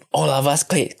 Then all of us,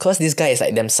 cause this guy is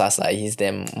like damn sus, like he's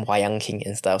damn wayang king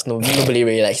and stuff. Nobody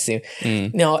really likes him.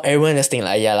 Now everyone just think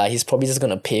like, yeah, like he's probably just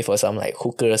gonna pay for some like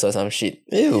hookers or some shit.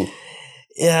 Ew.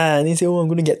 Yeah, and he said, I'm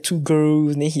gonna get 2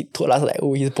 girls. And then he told us like,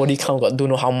 his body count got don't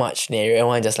know how much. And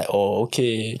everyone just like,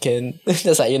 okay, can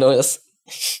just like just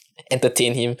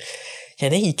entertain him.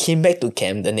 And then he came back to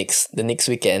camp the next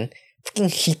weekend. Fucking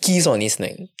hickeys on his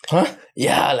neck. Huh?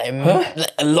 Yeah, like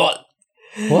a lot.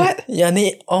 What? Yeah, and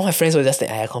then all my friends were just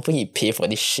like, I confirm he pay for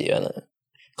this shit.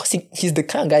 Because he's the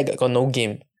kind of guy that got no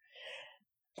game.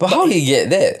 But how he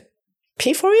get that?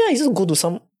 Pay for it? He just go to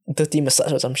some dirty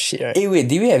massage or some shit, right? Hey, wait,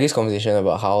 did we have this conversation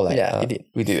about how like... Yeah, we did.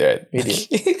 We did, right? We did.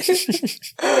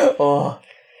 Oh.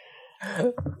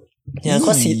 Yeah,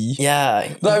 because yeah.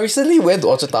 No, I recently went to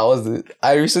Orchard Towers, dude.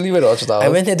 I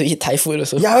went there to eat Thai food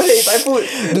also. Yeah, I went to eat Thai food.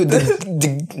 Dude,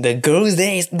 the girls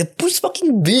there, the pool's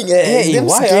fucking big. It's damn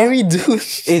scary,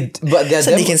 dude. But they're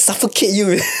so they can suffocate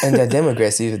you. And they're damn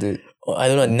aggressive, dude. Oh, I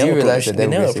don't know. They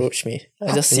never approached me.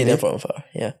 I just see them from afar.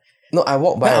 Yeah. No, I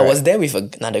walked by. I was there with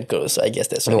another girl, so I guess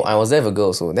that's why. No, I was there with a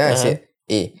girl, so then I said,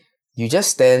 hey, you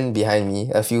just stand behind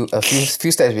me, a few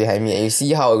steps behind me, and you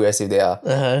see how aggressive they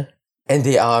are. And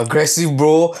they are aggressive,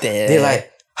 bro. Damn. They're like,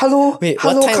 hello,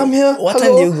 come here. What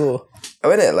time do you go? I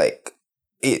went at like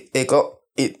 8 o'clock,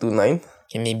 8 to 9.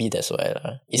 Okay, maybe that's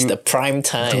why. It's the prime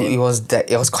time. Dude, it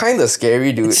was kind of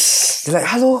scary, dude. They're like,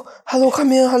 hello,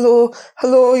 come here,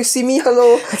 hello, you see me,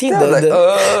 hello. I think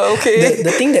okay.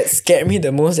 The thing that scared me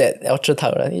the most at Ultra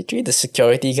Tower, actually the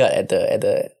security guard at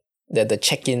the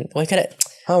check-in, what do you call that?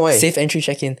 Why? Safe entry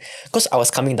check-in. Because I was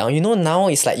coming down. Now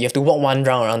it's like you have to walk 1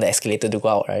 round around the escalator to go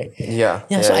out, right? Yeah.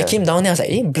 So I came down there, I was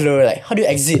like, blur, like, how do you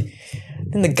exit?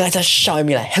 Then the guy just shout at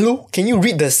me like, hello, can you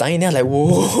read the sign? Then I was like,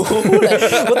 whoa,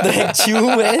 like, what the heck,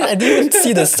 chill, man? I didn't even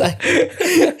see the sign.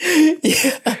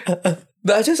 Yeah.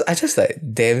 But I just like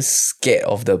damn scared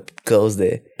of the girls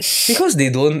there. Because they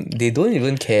don't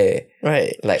even care.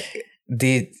 Right. Like,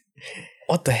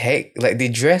 what the heck? Like, they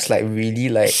dress like really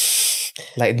like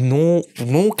no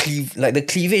like the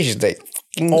cleavage is like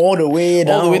all the way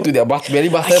down. All the way to their belly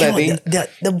button, I think.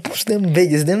 The boobs damn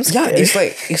big, it's damn scary. Yeah,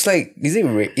 it's like is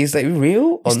it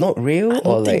real or not real?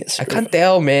 Or like I can't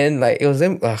tell, man. Like it was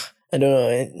them I don't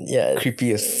know. Yeah.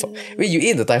 Creepy as fuck. Wait, you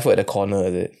ate the Thai food at the corner,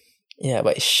 is it? Yeah,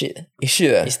 but it's shit. It's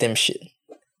shit, It's damn shit.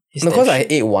 No, because I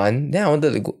ate one, then I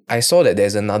wanted to go. I saw that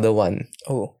there's another one.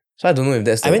 Oh. So I don't know if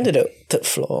that's I went to the 3rd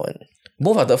floor one.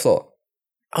 Both are 3rd floor.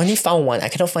 I only found one. I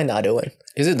cannot find the other one.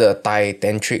 Is it the Thai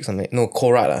tantric something? No,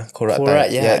 Korat. Korat Korat,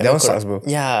 Thai. yeah. That one sucks, bro.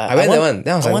 Yeah. I went that one.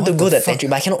 Then I was like, want to what go the the fuck? tantric,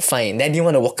 but I cannot find. Then I didn't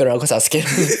want to walk around because I was scared.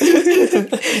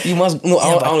 You must no. Yeah,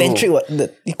 I but want to tantric,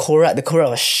 the Korat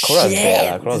was Korat is shit.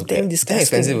 bad. Korat is It's damn bad. disgusting. Damn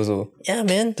expensive also. Yeah,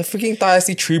 man. The freaking Thai iced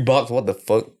tea $3. What the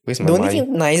fuck? Waste my The only money.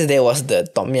 thing nice there was the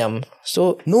tom yum.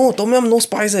 So No, tom yum no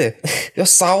spice.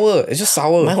 It's sour. It's just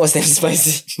sour. mine was damn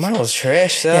spicy. Mine was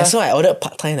trash. Yeah, so I ordered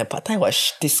pad thai and the pad thai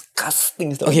was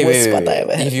disgusting. It's the Okay, worst wait. pad thai I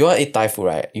ever had. If you want to eat Thai food,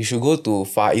 right, you should go to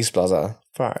Far East Plaza.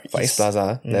 Far Far East East.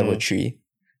 Plaza, level 3.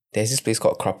 There's this place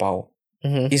called Krapao.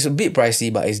 Mhm. It's a bit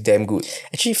pricey, but it's damn good.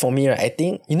 Actually, for me, right, I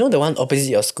think you know the one opposite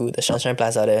your school, the Sunshine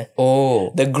Plaza there.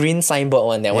 Oh. The green signboard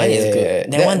one, that one is yeah, good.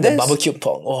 yeah. That one, the That's- barbecue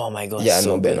pork. Oh my god, Yeah,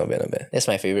 so not bad, good. not bad. That's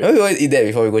my favorite. Maybe we want to eat that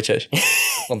before we go church.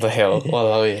 What the hell?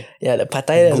 Walao. Yeah, the pad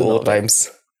thai there is Good not old bad. times.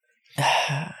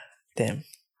 Damn.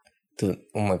 Dude,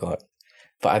 oh my god.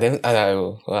 But I think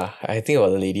about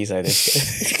the ladies, I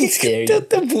just It's scary. the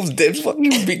boobs damn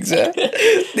fucking big, sir.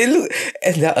 They look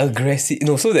and they're aggressive.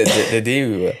 No, so that the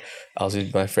day I was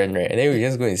with my friend, right? And then we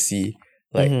just go and see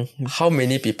like how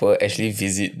many people actually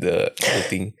visit the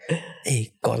thing.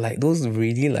 Hey, got like those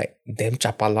really like damn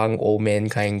chapalang old man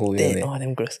kind going on there.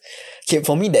 Damn gross. Okay,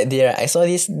 for me that day, right, I saw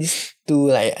these two,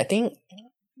 like, I think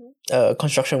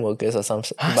construction workers or some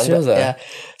serious ah? yeah.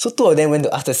 So two of them went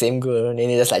to ask the same girl and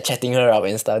they just like chatting her up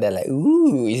and stuff. They're like,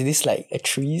 ooh, is this like a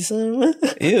threesome? Ew.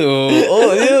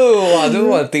 Oh, ew. I don't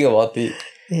want to think about it.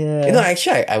 Yeah. You know,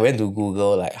 actually, I went to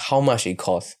Google like how much it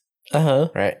costs, Uh-huh.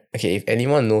 right? Okay, if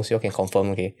anyone knows, you can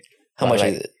confirm, okay? How But much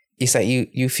like, is it? It's like you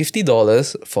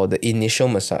 $50 for the initial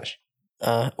massage.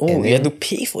 And then- you have to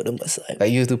pay for the massage.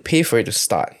 Like you have to pay for it to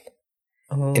start.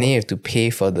 Oh. And then you have to pay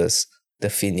for the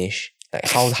finish. Like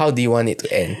how do you want it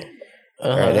to end?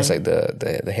 Uh-huh. Right? That's like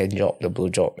the hand job, the blow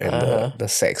job, and the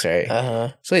sex, right?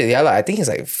 Uh-huh. So yeah, like, I think it's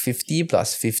like 50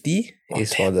 plus 50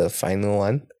 is for the final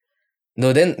one.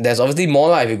 No, then there's obviously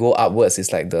more if you go upwards.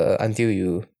 It's like until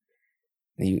you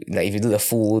like if you do the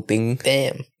full thing,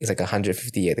 Damn. it's like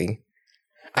 150, I think.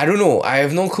 I don't know. I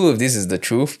have no clue if this is the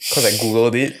truth because I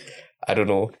googled it. I don't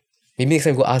know. Maybe next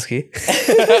time go ask, eh?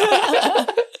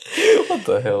 What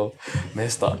the hell?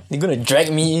 Messed up. You're gonna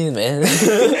drag me in, man.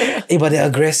 Hey, but they're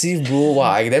aggressive, bro.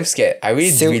 Wow, I'm damn scared. I really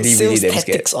damn Sales scared.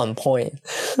 tactics on point.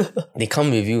 They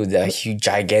come with you with their huge,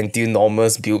 gigantic,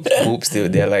 enormous boobs.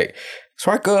 They're like,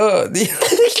 Striker,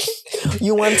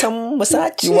 You want some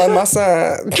massage? you want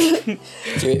massage?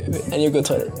 Okay, I need to go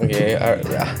toilet. Okay,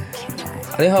 yeah.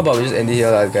 I think how about we just end it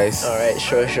here, guys. Alright,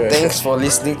 sure. Thanks for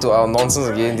listening to our nonsense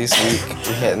again this week.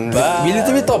 We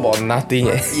literally talked about nothing.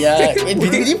 Yeah, we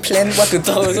didn't plan what to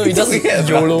talk, so we just We had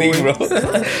YOLO. nothing, bro.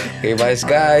 Okay, bye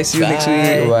guys. See you next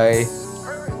week. Bye. Bye.